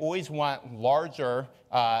actually always want larger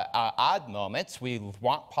odd moments. We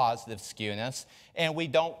want positive skewness, and we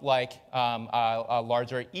don't like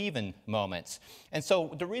larger even moments. And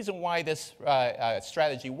so the reason why this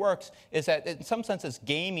strategy works is that in some sense it's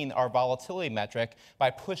gaming our volatility metric by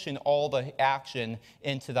pushing all the action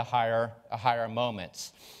into the higher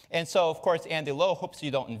moments. And so, of course, Andy Lowe hopes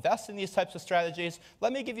you don't invest in these types of strategies.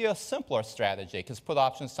 Let me give you a simpler strategy, because put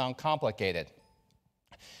options sound complicated.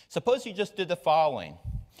 Suppose you just did the following.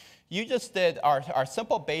 You just did our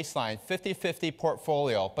simple baseline 50-50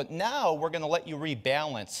 portfolio, but now we're going to let you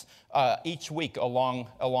rebalance each week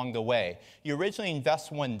along the way. You originally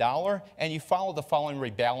invest $1, and you follow the following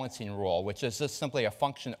rebalancing rule, which is just simply a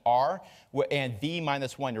function R, and V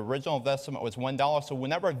minus 1. Your original investment was $1, so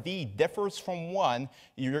whenever V differs from 1,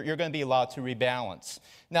 you're going to be allowed to rebalance.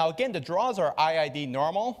 Now, again, the draws are IID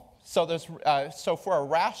normal. So for a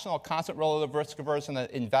rational, constant relative risk averse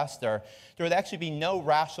investor, there would actually be no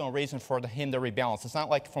rational reason for him to rebalance. It's not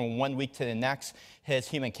like from 1 week to the next, his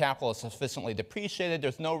human capital is sufficiently depreciated.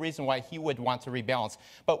 There's no reason why he would want to rebalance.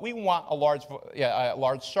 But we want a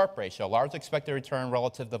large Sharpe ratio, a large expected return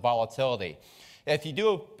relative to volatility. If you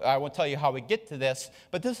do, I won't tell you how we get to this,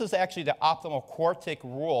 but this is actually the optimal quartic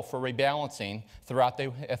rule for rebalancing throughout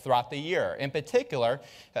the year. In particular,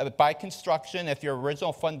 by construction, if your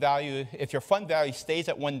original fund value, if your fund value stays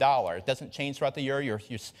at $1, it doesn't change throughout the year, you're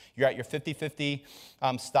at your 50-50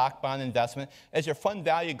 stock bond investment. As your fund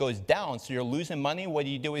value goes down, so you're losing money, what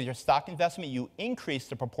do you do with your stock investment? You increase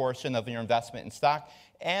the proportion of your investment in stock.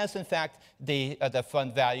 As, in fact, the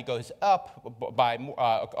fund value goes up by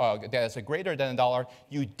that is greater than $1,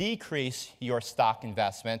 you decrease your stock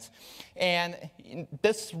investments. And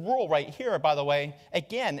this rule right here, by the way,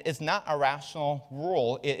 again, is not a rational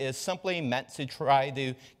rule. It is simply meant to try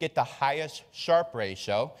to get the highest Sharpe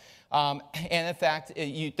ratio. And in fact,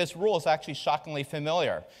 this rule is actually shockingly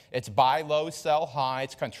familiar. It's buy low, sell high.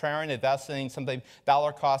 It's contrarian investing, something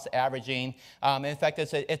dollar cost averaging. In fact,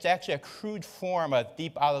 it's actually a crude form of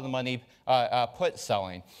deep out of the money put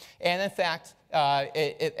selling. And in fact,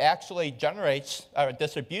 it actually generates a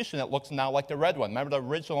distribution that looks now like the red one. Remember, the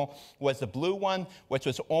original was the blue one, which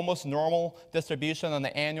was almost normal distribution on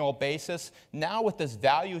the annual basis. Now with this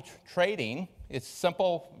value trading, It's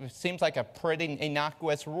simple. It seems like a pretty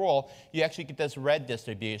innocuous rule. You actually get this red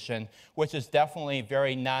distribution, which is definitely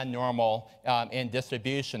very non-normal in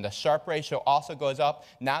distribution. The Sharpe ratio also goes up,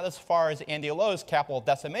 not as far as Andy Lowe's capital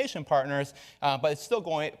decimation partners, but it's still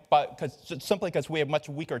going, simply because we have much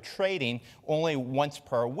weaker trading, only once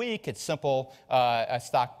per week. It's simple a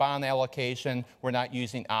stock bond allocation. We're not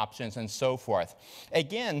using options and so forth.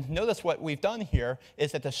 Again, notice what we've done here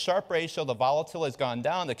is that the Sharpe ratio, the volatility has gone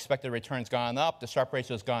down, the expected return's gone up, the Sharpe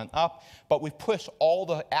ratio has gone up, but we've pushed all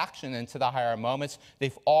the action into the higher moments.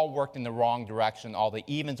 They've all worked in the wrong direction. All the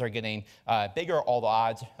evens are getting bigger, all the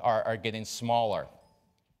odds are getting smaller.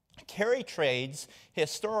 Carry trades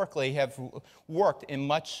historically have worked in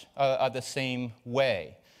much the same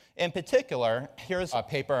way. In particular, here's a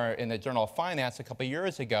paper in the Journal of Finance a couple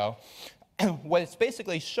years ago. What it's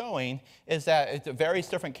basically showing is that it's various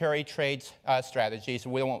different carry trades strategies.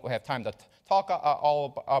 We won't have time to talk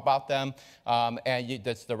all about them, and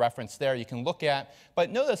that's the reference there you can look at. But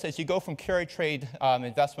notice as you go from carry trade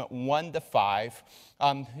investment 1 to 5,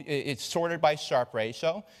 it's sorted by Sharpe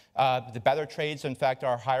ratio. The better trades, in fact,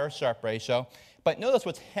 are higher Sharpe ratio. But notice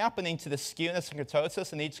what's happening to the skewness and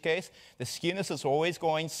kurtosis in each case. The skewness is always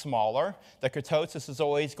going smaller. The kurtosis is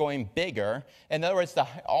always going bigger. In other words,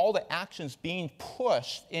 all the actions being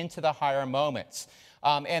pushed into the higher moments.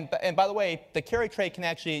 And by the way, the carry trade can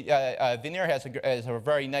actually, Veneer has a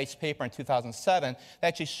very nice paper in 2007 that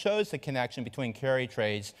actually shows the connection between carry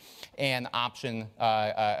trades and option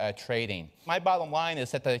trading. My bottom line is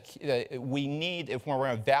that we need, if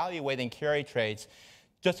we're evaluating carry trades,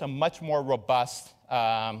 just a much more robust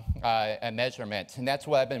measurement. And that's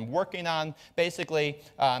what I've been working on. Basically,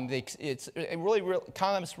 economists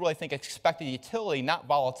really think expected utility, not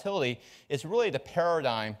volatility, is really the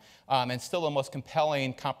paradigm and still the most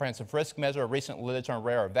compelling comprehensive risk measure. Recent literature on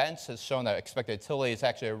rare events has shown that expected utility is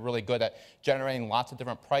actually really good at generating lots of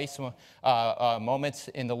different price moments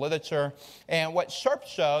in the literature. And what Sharpe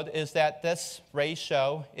showed is that this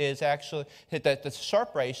ratio is actually, that the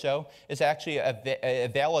Sharpe ratio is actually a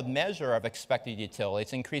valid measure of expected utility.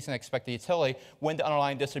 It's increasing expected utility when the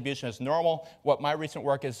underlying distribution is normal. What my recent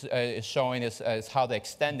work is showing is how to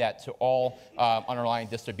extend that to all underlying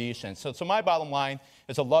distributions. So my bottom line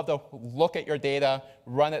is I'd love to look at your data,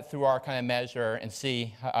 run it through our kind of measure, and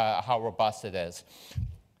see how robust it is.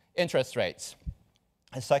 Interest rates.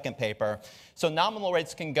 A second paper. So nominal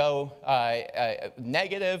rates can go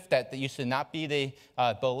negative. That used to not be the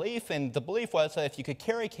belief, and the belief was that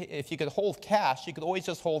if you could hold cash, you could always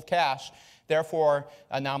just hold cash. Therefore,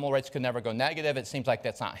 nominal rates could never go negative. It seems like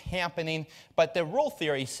that's not happening. But the rule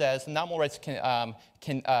theory says nominal rates can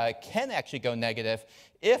actually go negative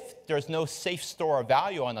if there's no safe store of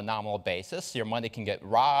value on a nominal basis. Your money can get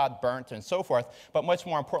robbed, burnt, and so forth. But much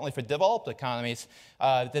more importantly for developed economies,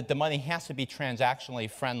 the money has to be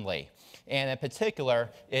transactionally friendly. And in particular,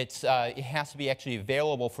 it has to be actually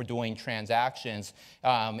available for doing transactions,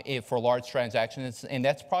 for large transactions. And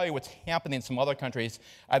that's probably what's happening in some other countries.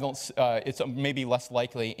 It's maybe less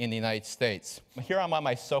likely in the United States. Here I'm on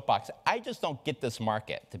my soapbox. I just don't get this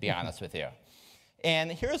market, to be honest with you.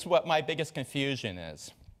 And here's what my biggest confusion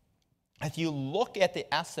is. If you look at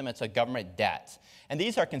the estimates of government debt, and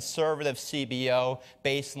these are conservative CBO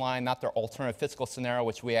baseline, not their alternative fiscal scenario,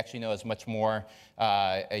 which we actually know is much more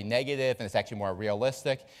a negative and it's actually more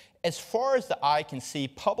realistic. As far as the eye can see,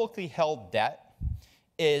 publicly held debt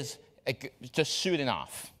is just shooting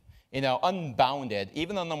off, unbounded,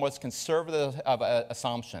 even on the most conservative of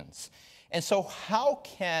assumptions. And so how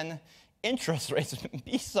can interest rates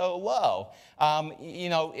be so low?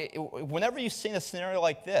 Whenever you've seen a scenario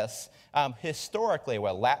like this, historically,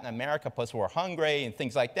 where Latin America plus we're hungry and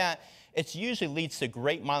things like that, it usually leads to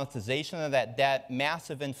great monetization of that debt,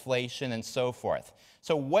 massive inflation, and so forth.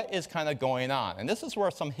 So what is kind of going on? And this is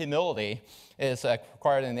where some humility is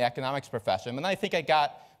required in the economics profession. And I think I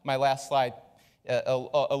got my last slide, a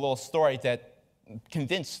little story that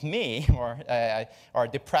convinced me or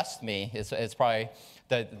depressed me is probably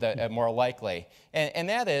the more likely. And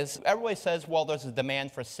that is, everybody says, well, there's a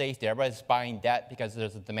demand for safety. Everybody's buying debt because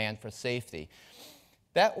there's a demand for safety.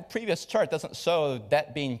 That previous chart doesn't show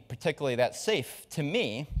debt being particularly that safe to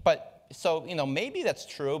me, but so, maybe that's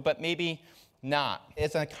true, but maybe not.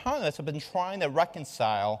 As an economist, I've been trying to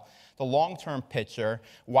reconcile the long-term picture.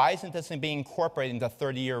 Why isn't this being incorporated into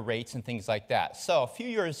 30-year rates and things like that? So a few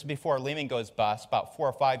years before Lehman goes bust, about 4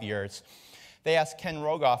 or 5 years, they asked Ken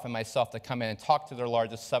Rogoff and myself to come in and talk to their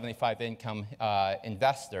largest 75 income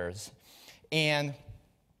investors. And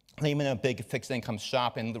Lehman, a big fixed income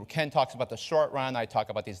shop, and Ken talks about the short run, I talk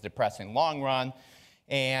about these depressing long run.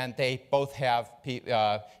 and they both have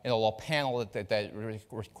a little panel that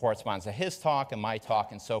corresponds to his talk and my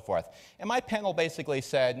talk and so forth. And my panel basically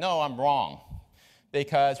said, no, I'm wrong,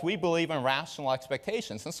 because we believe in rational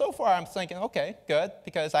expectations. And so far I'm thinking, okay, good,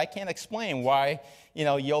 because I can't explain why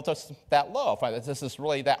yields are that low. If this is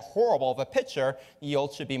really that horrible of a picture,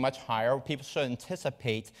 yields should be much higher. People should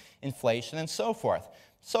anticipate inflation and so forth.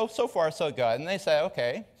 So far, so good. And they say,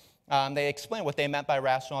 okay. They explained what they meant by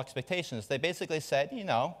rational expectations. They basically said,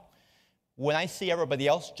 when I see everybody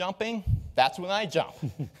else jumping, that's when I jump.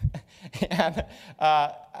 And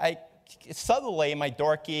I subtly, in my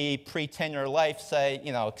dorky pre-tenure life,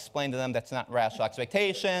 explain to them that's not rational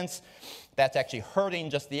expectations. That's actually hurting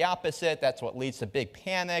just the opposite. That's what leads to big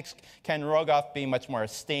panics. Ken Rogoff, being much more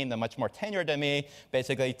esteemed and much more tenured than me,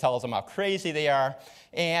 basically tells them how crazy they are.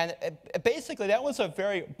 And basically, that was a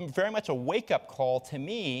very much a wake-up call to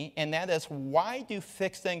me, and that is, why do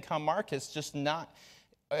fixed income markets just not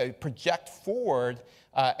project forward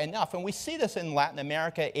enough? And we see this in Latin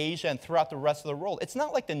America, Asia, and throughout the rest of the world. It's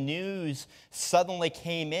not like the news suddenly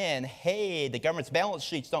came in, hey, the government's balance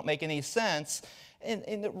sheets don't make any sense.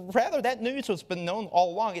 And rather, that news has been known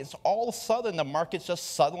all along. It's all of a sudden the markets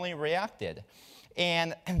just suddenly reacted.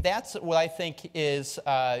 And that's what I think is,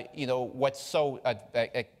 what's so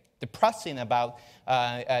depressing about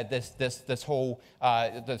this whole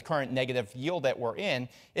the current negative yield that we're in,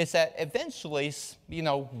 is that eventually,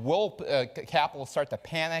 will capital start to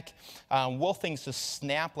panic? Will things just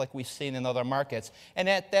snap like we've seen in other markets? And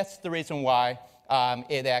that's the reason why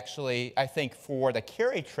it actually, I think, for the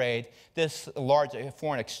carry trade, this large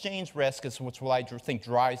foreign exchange risk is what I think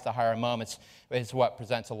drives the higher moments, is what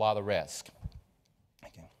presents a lot of risk.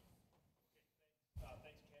 Thank you.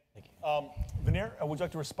 Thank you. Veneer, would you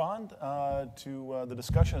like to respond to the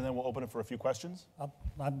discussion, and then we'll open it for a few questions?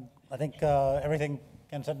 I think everything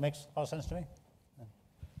Ken said makes a lot of sense to me.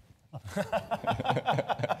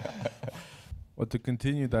 Well, to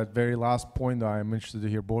continue that very last point, I'm interested to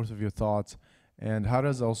hear both of your thoughts. And how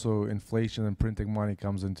does also inflation and printing money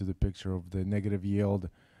comes into the picture of the negative yield?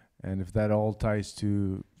 And if that all ties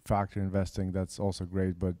to factor investing, that's also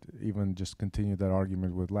great. But even just continue that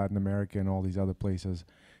argument with Latin America and all these other places,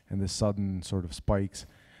 and the sudden sort of spikes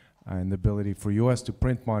and the ability for U.S. to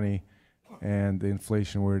print money and the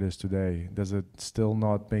inflation where it is today. Does it still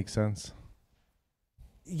not make sense?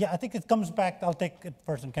 Yeah, I think it comes back. I'll take it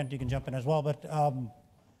first, and Kent, you can jump in as well. But so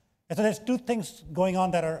there's two things going on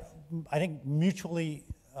that are, I think, mutually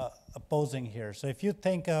opposing here. So if you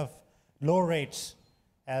think of low rates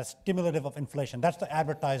as stimulative of inflation, that's the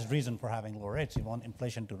advertised reason for having low rates. You want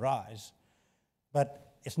inflation to rise.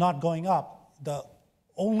 But it's not going up. The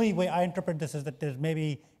only way I interpret this is that there's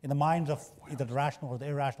maybe in the minds of either the rational or the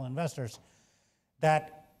irrational investors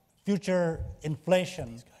that future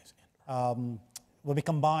inflation will be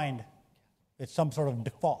combined with some sort of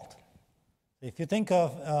default. If you think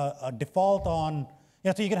of a default on,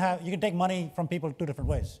 so you can take money from people two different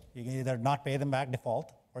ways. You can either not pay them back,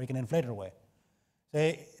 default, or you can inflate it away.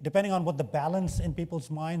 So depending on what the balance in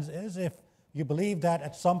people's minds is, if you believe that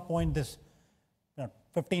at some point this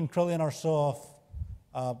 15 trillion or so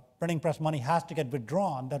of printing press money has to get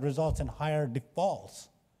withdrawn, that results in higher defaults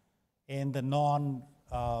in the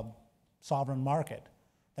non-sovereign market.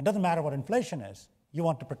 It doesn't matter what inflation is. You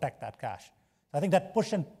want to protect that cash. I think that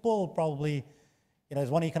push and pull probably is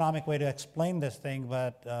one economic way to explain this thing,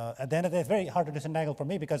 but at the end of the day, it's very hard to disentangle for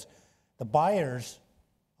me because the buyers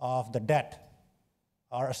of the debt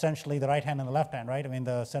are essentially the right hand and the left hand, right? I mean,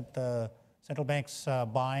 the central bank's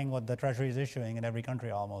buying what the Treasury is issuing in every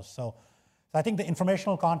country almost. So I think the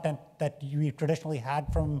informational content that we traditionally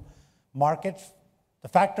had from markets, the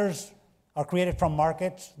factors are created from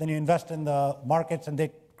markets, then you invest in the markets and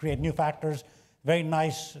they create new factors. Very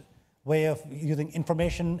nice way of using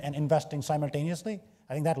information and investing simultaneously.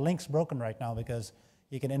 I think that link's broken right now because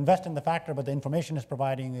you can invest in the factor, but the information it's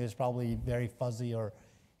providing is probably very fuzzy or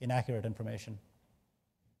inaccurate information.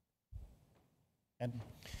 And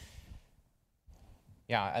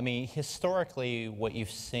yeah, I mean, historically, what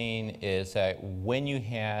you've seen is that when you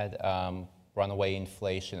had runaway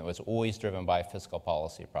inflation, it was always driven by a fiscal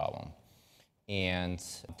policy problem. And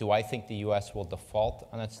do I think the U.S. will default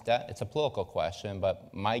on its debt? It's a political question,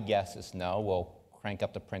 but my guess is no. We'll crank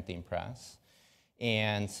up the printing press.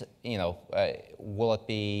 And, will it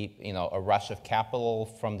be, a rush of capital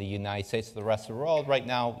from the United States to the rest of the world? Right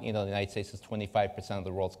now, the United States is 25% of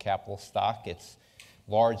the world's capital stock. It's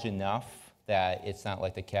large enough that it's not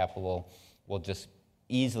like the capital will just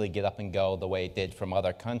easily get up and go the way it did from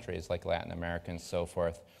other countries like Latin America and so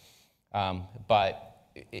forth. But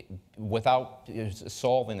without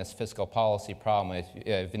solving this fiscal policy problem,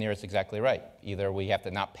 Veneer is exactly right. Either we have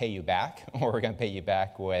to not pay you back, or we're going to pay you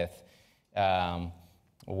back with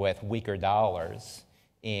weaker dollars.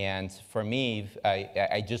 And for me,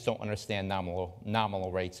 I just don't understand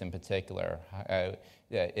nominal rates in particular.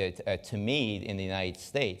 To me, in the United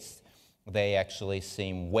States, they actually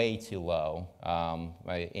seem way too low.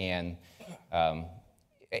 And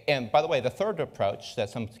by the way, the third approach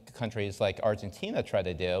that some countries like Argentina try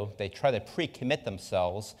to do, they try to pre-commit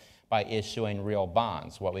themselves by issuing real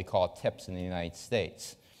bonds, what we call TIPS in the United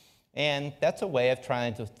States. And that's a way of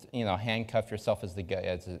trying to, handcuff yourself as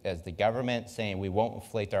the government, saying we won't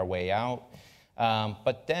inflate our way out.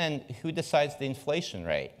 But then who decides the inflation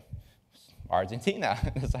rate? Argentina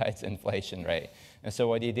decides the inflation rate. And so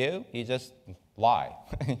what do? You just lie.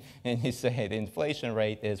 And you say the inflation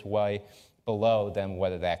rate is way below than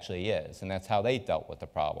what it actually is. And that's how they dealt with the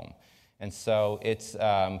problem. And so it's,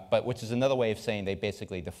 but which is another way of saying they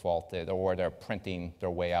basically defaulted, or they're printing their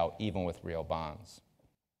way out even with real bonds.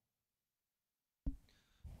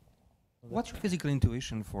 What's your physical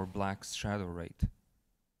intuition for Black's shadow rate?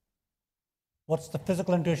 What's the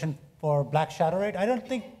physical intuition for Black shadow rate? I don't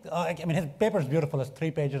think, I mean, his paper is beautiful. It's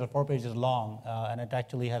 3 pages or 4 pages long, and it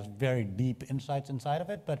actually has very deep insights inside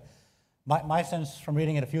of it. But my sense from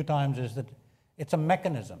reading it a few times is that it's a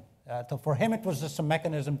mechanism. So for him, it was just a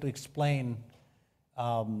mechanism to explain,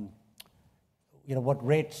 what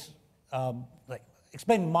rates,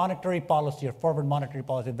 explain monetary policy or forward monetary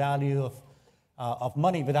policy, value of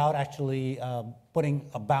money without actually putting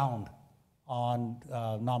a bound on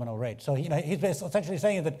nominal rates. So he's essentially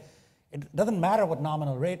saying that it doesn't matter what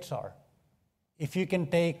nominal rates are. If you can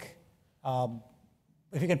take,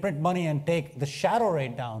 if you can print money and take the shadow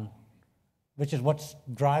rate down, which is what's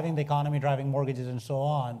driving the economy, driving mortgages and so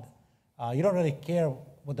on, you don't really care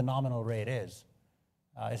what the nominal rate is.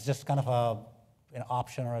 It's just kind of an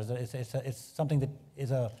option, or it's something that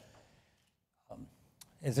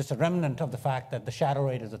is just a remnant of the fact that the shadow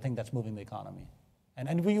rate is the thing that's moving the economy.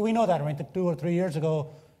 And we know that, right? That 2 or 3 years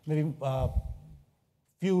ago, maybe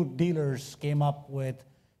few dealers came up with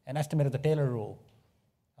an estimate of the Taylor rule,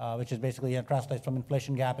 which is basically translates from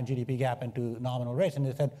inflation gap and GDP gap into nominal rates. And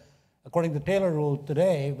they said, according to the Taylor rule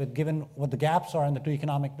today, given what the gaps are in the 2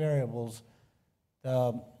 economic variables,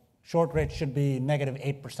 the short rate should be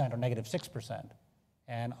 -8% or -6%.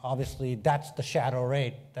 And obviously, that's the shadow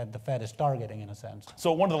rate that the Fed is targeting, in a sense.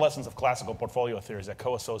 So one of the lessons of classical portfolio theory is that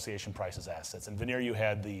co-association prices assets. And Veneer, you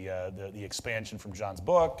had the expansion from John's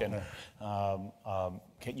book, and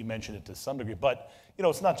Kate, you mentioned it to some degree. But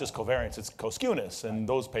it's not just covariance; it's co-skewness, and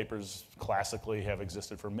those papers classically have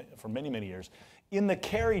existed for many, many years. In the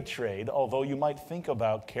carry trade, although you might think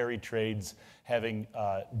about carry trades having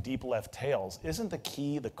deep left tails, isn't the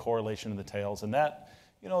key the correlation in the tails? And that,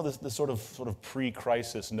 this sort of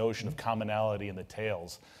pre-crisis notion of commonality in the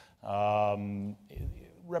tails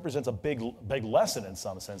represents a big lesson in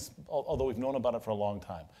some sense, although we've known about it for a long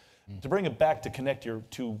time. To bring it back to connect your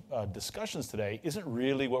 2 discussions today, isn't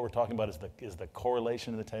really what we're talking about is the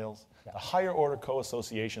correlation in the tails? Yeah. The higher order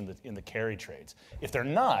co-association in the carry trades. If they're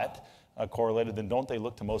not correlated, then don't they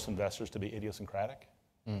look to most investors to be idiosyncratic?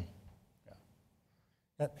 Mm.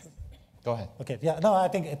 Yeah. Go ahead. Okay. Yeah. No, I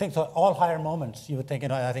think so. All higher moments, you would think.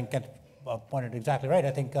 I think Kent pointed exactly right.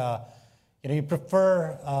 I think you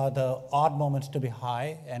prefer the odd moments to be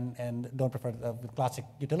high, and don't prefer the classic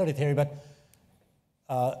utility theory. But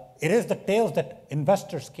it is the tails that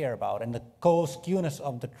investors care about, and the co-skewness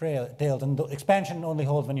of the tails. And the expansion only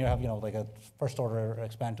holds when you have like a first order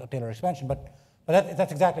Taylor expansion. But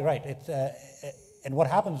that's exactly right. It's and what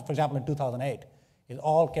happens, for example, in 2008, is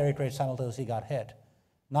all carry trades simultaneously got hit.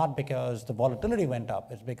 Not because the volatility went up,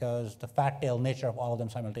 it's because the fat tail nature of all of them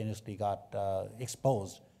simultaneously got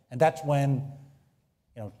exposed. And that's when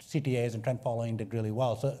CTAs and trend following did really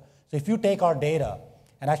well. So if you take our data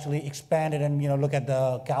and actually expand it and look at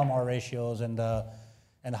the Kalmar ratios and the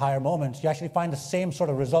higher moments, you actually find the same sort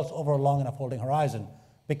of results over a long enough holding horizon,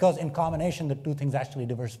 because in combination the 2 things actually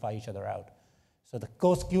diversify each other out. So the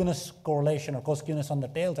co-skewness correlation or co-skewness on the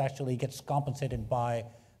tails actually gets compensated by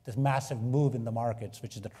this massive move in the markets,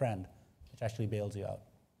 which is the trend, which actually bails you out.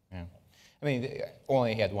 Yeah. I mean,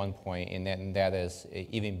 only had one point, and that is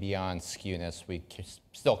even beyond skewness, we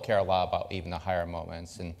still care a lot about even the higher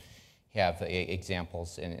moments, and have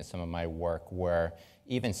examples in some of my work where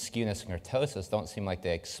even skewness and kurtosis don't seem like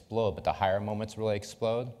they explode, but the higher moments really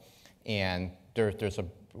explode, and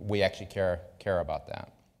we actually care about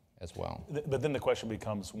that as well. But then the question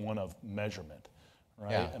becomes one of measurement.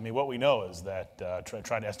 right? Yeah. I mean, what we know is that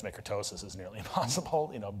trying to estimate kurtosis is nearly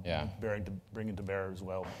impossible. Yeah. Bringing to bear as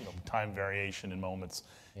well, time variation in moments.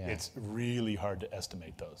 Yeah. It's really hard to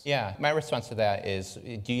estimate those. Yeah, my response to that is,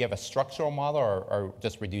 do you have a structural model or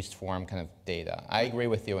just reduced form kind of data? I agree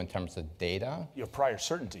with you in terms of data. Your prior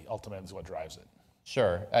certainty ultimately is what drives it.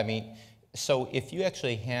 Sure. I mean, so if you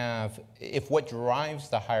actually have, if what drives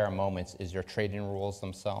the higher moments is your trading rules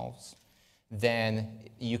themselves, then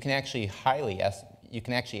you can actually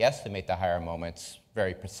estimate the higher moments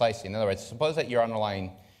very precisely. In other words, suppose that your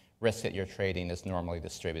underlying risk that you're trading is normally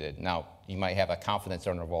distributed. Now, you might have a confidence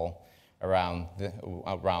interval around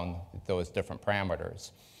those different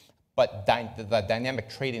parameters. But the dynamic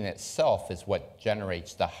trading itself is what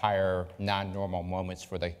generates the higher non-normal moments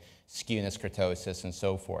for the skewness, kurtosis, and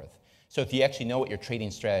so forth. So if you actually know what your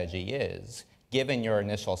trading strategy is, given your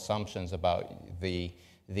initial assumptions about the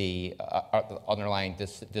underlying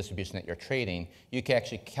distribution that you're trading, you can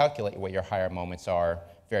actually calculate what your higher moments are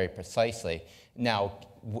very precisely. Now,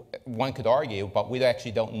 one could argue, but we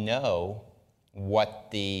actually don't know what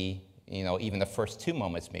even the first two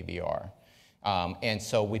moments maybe are. And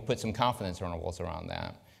so we put some confidence intervals around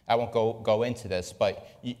that. I won't go into this, but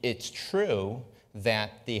it's true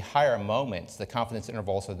that the higher moments, the confidence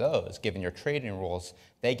intervals of those, given your trading rules,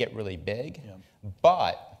 they get really big. Yeah.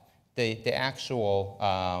 But the actual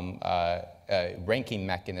ranking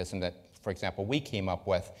mechanism that, for example, we came up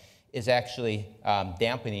with is actually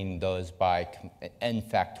dampening those by n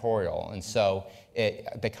factorial. And so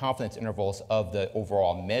the confidence intervals of the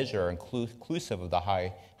overall measure, inclusive of the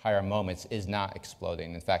higher moments, is not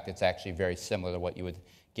exploding. In fact, it's actually very similar to what you would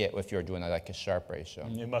get if you were doing like a Sharpe ratio.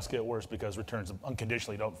 It must get worse because returns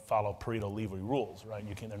unconditionally don't follow Pareto-Levy rules, right?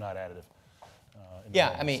 They're not additive.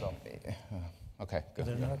 Yeah, I mean, okay, good.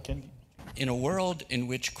 In a world in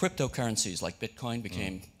which cryptocurrencies like Bitcoin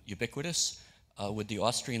became ubiquitous, would the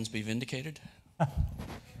Austrians be vindicated?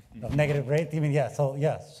 Negative rate? You mean, yeah.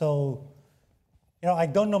 So, I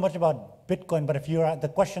don't know much about Bitcoin, but if you're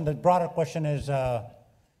the broader question is,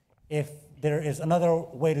 if there is another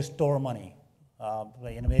way to store money,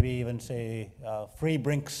 maybe even say free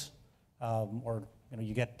Brinks, or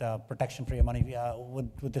you get protection for your money.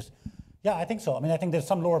 Would this? Yeah, I think so. I mean, I think there's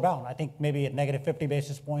some lower bound. I think maybe at negative 50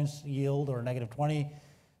 basis points yield or negative 20,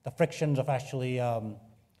 the frictions of actually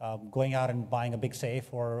going out and buying a big safe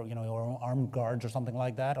or or armed guards or something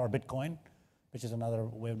like that, or Bitcoin, which is another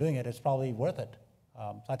way of doing it, is probably worth it.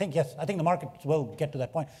 So I think yes, I think the markets will get to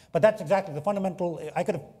that point. But that's exactly the fundamental. I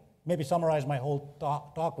could have maybe summarized my whole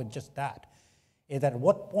talk with just that. Is at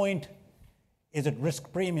what point is it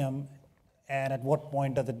risk premium, and at what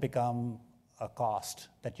point does it become a cost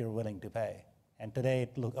that you're willing to pay? And today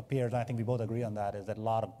it appears, and I think we both agree on that, is that a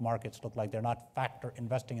lot of markets look like they're not factor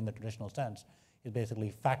investing in the traditional sense. It's basically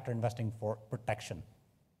factor investing for protection.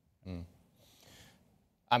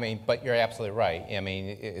 I mean, but you're absolutely right. I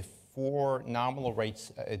mean, for nominal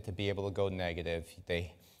rates to be able to go negative,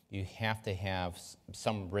 you have to have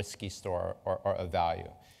some risky store or a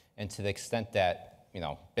value. And to the extent that,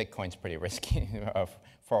 Bitcoin's pretty risky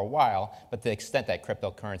for a while, but to the extent that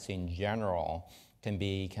cryptocurrency in general can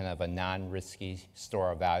be kind of a non-risky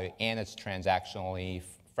store of value and it's transactionally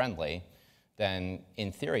friendly, then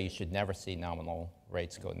in theory you should never see nominal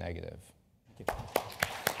rates go negative.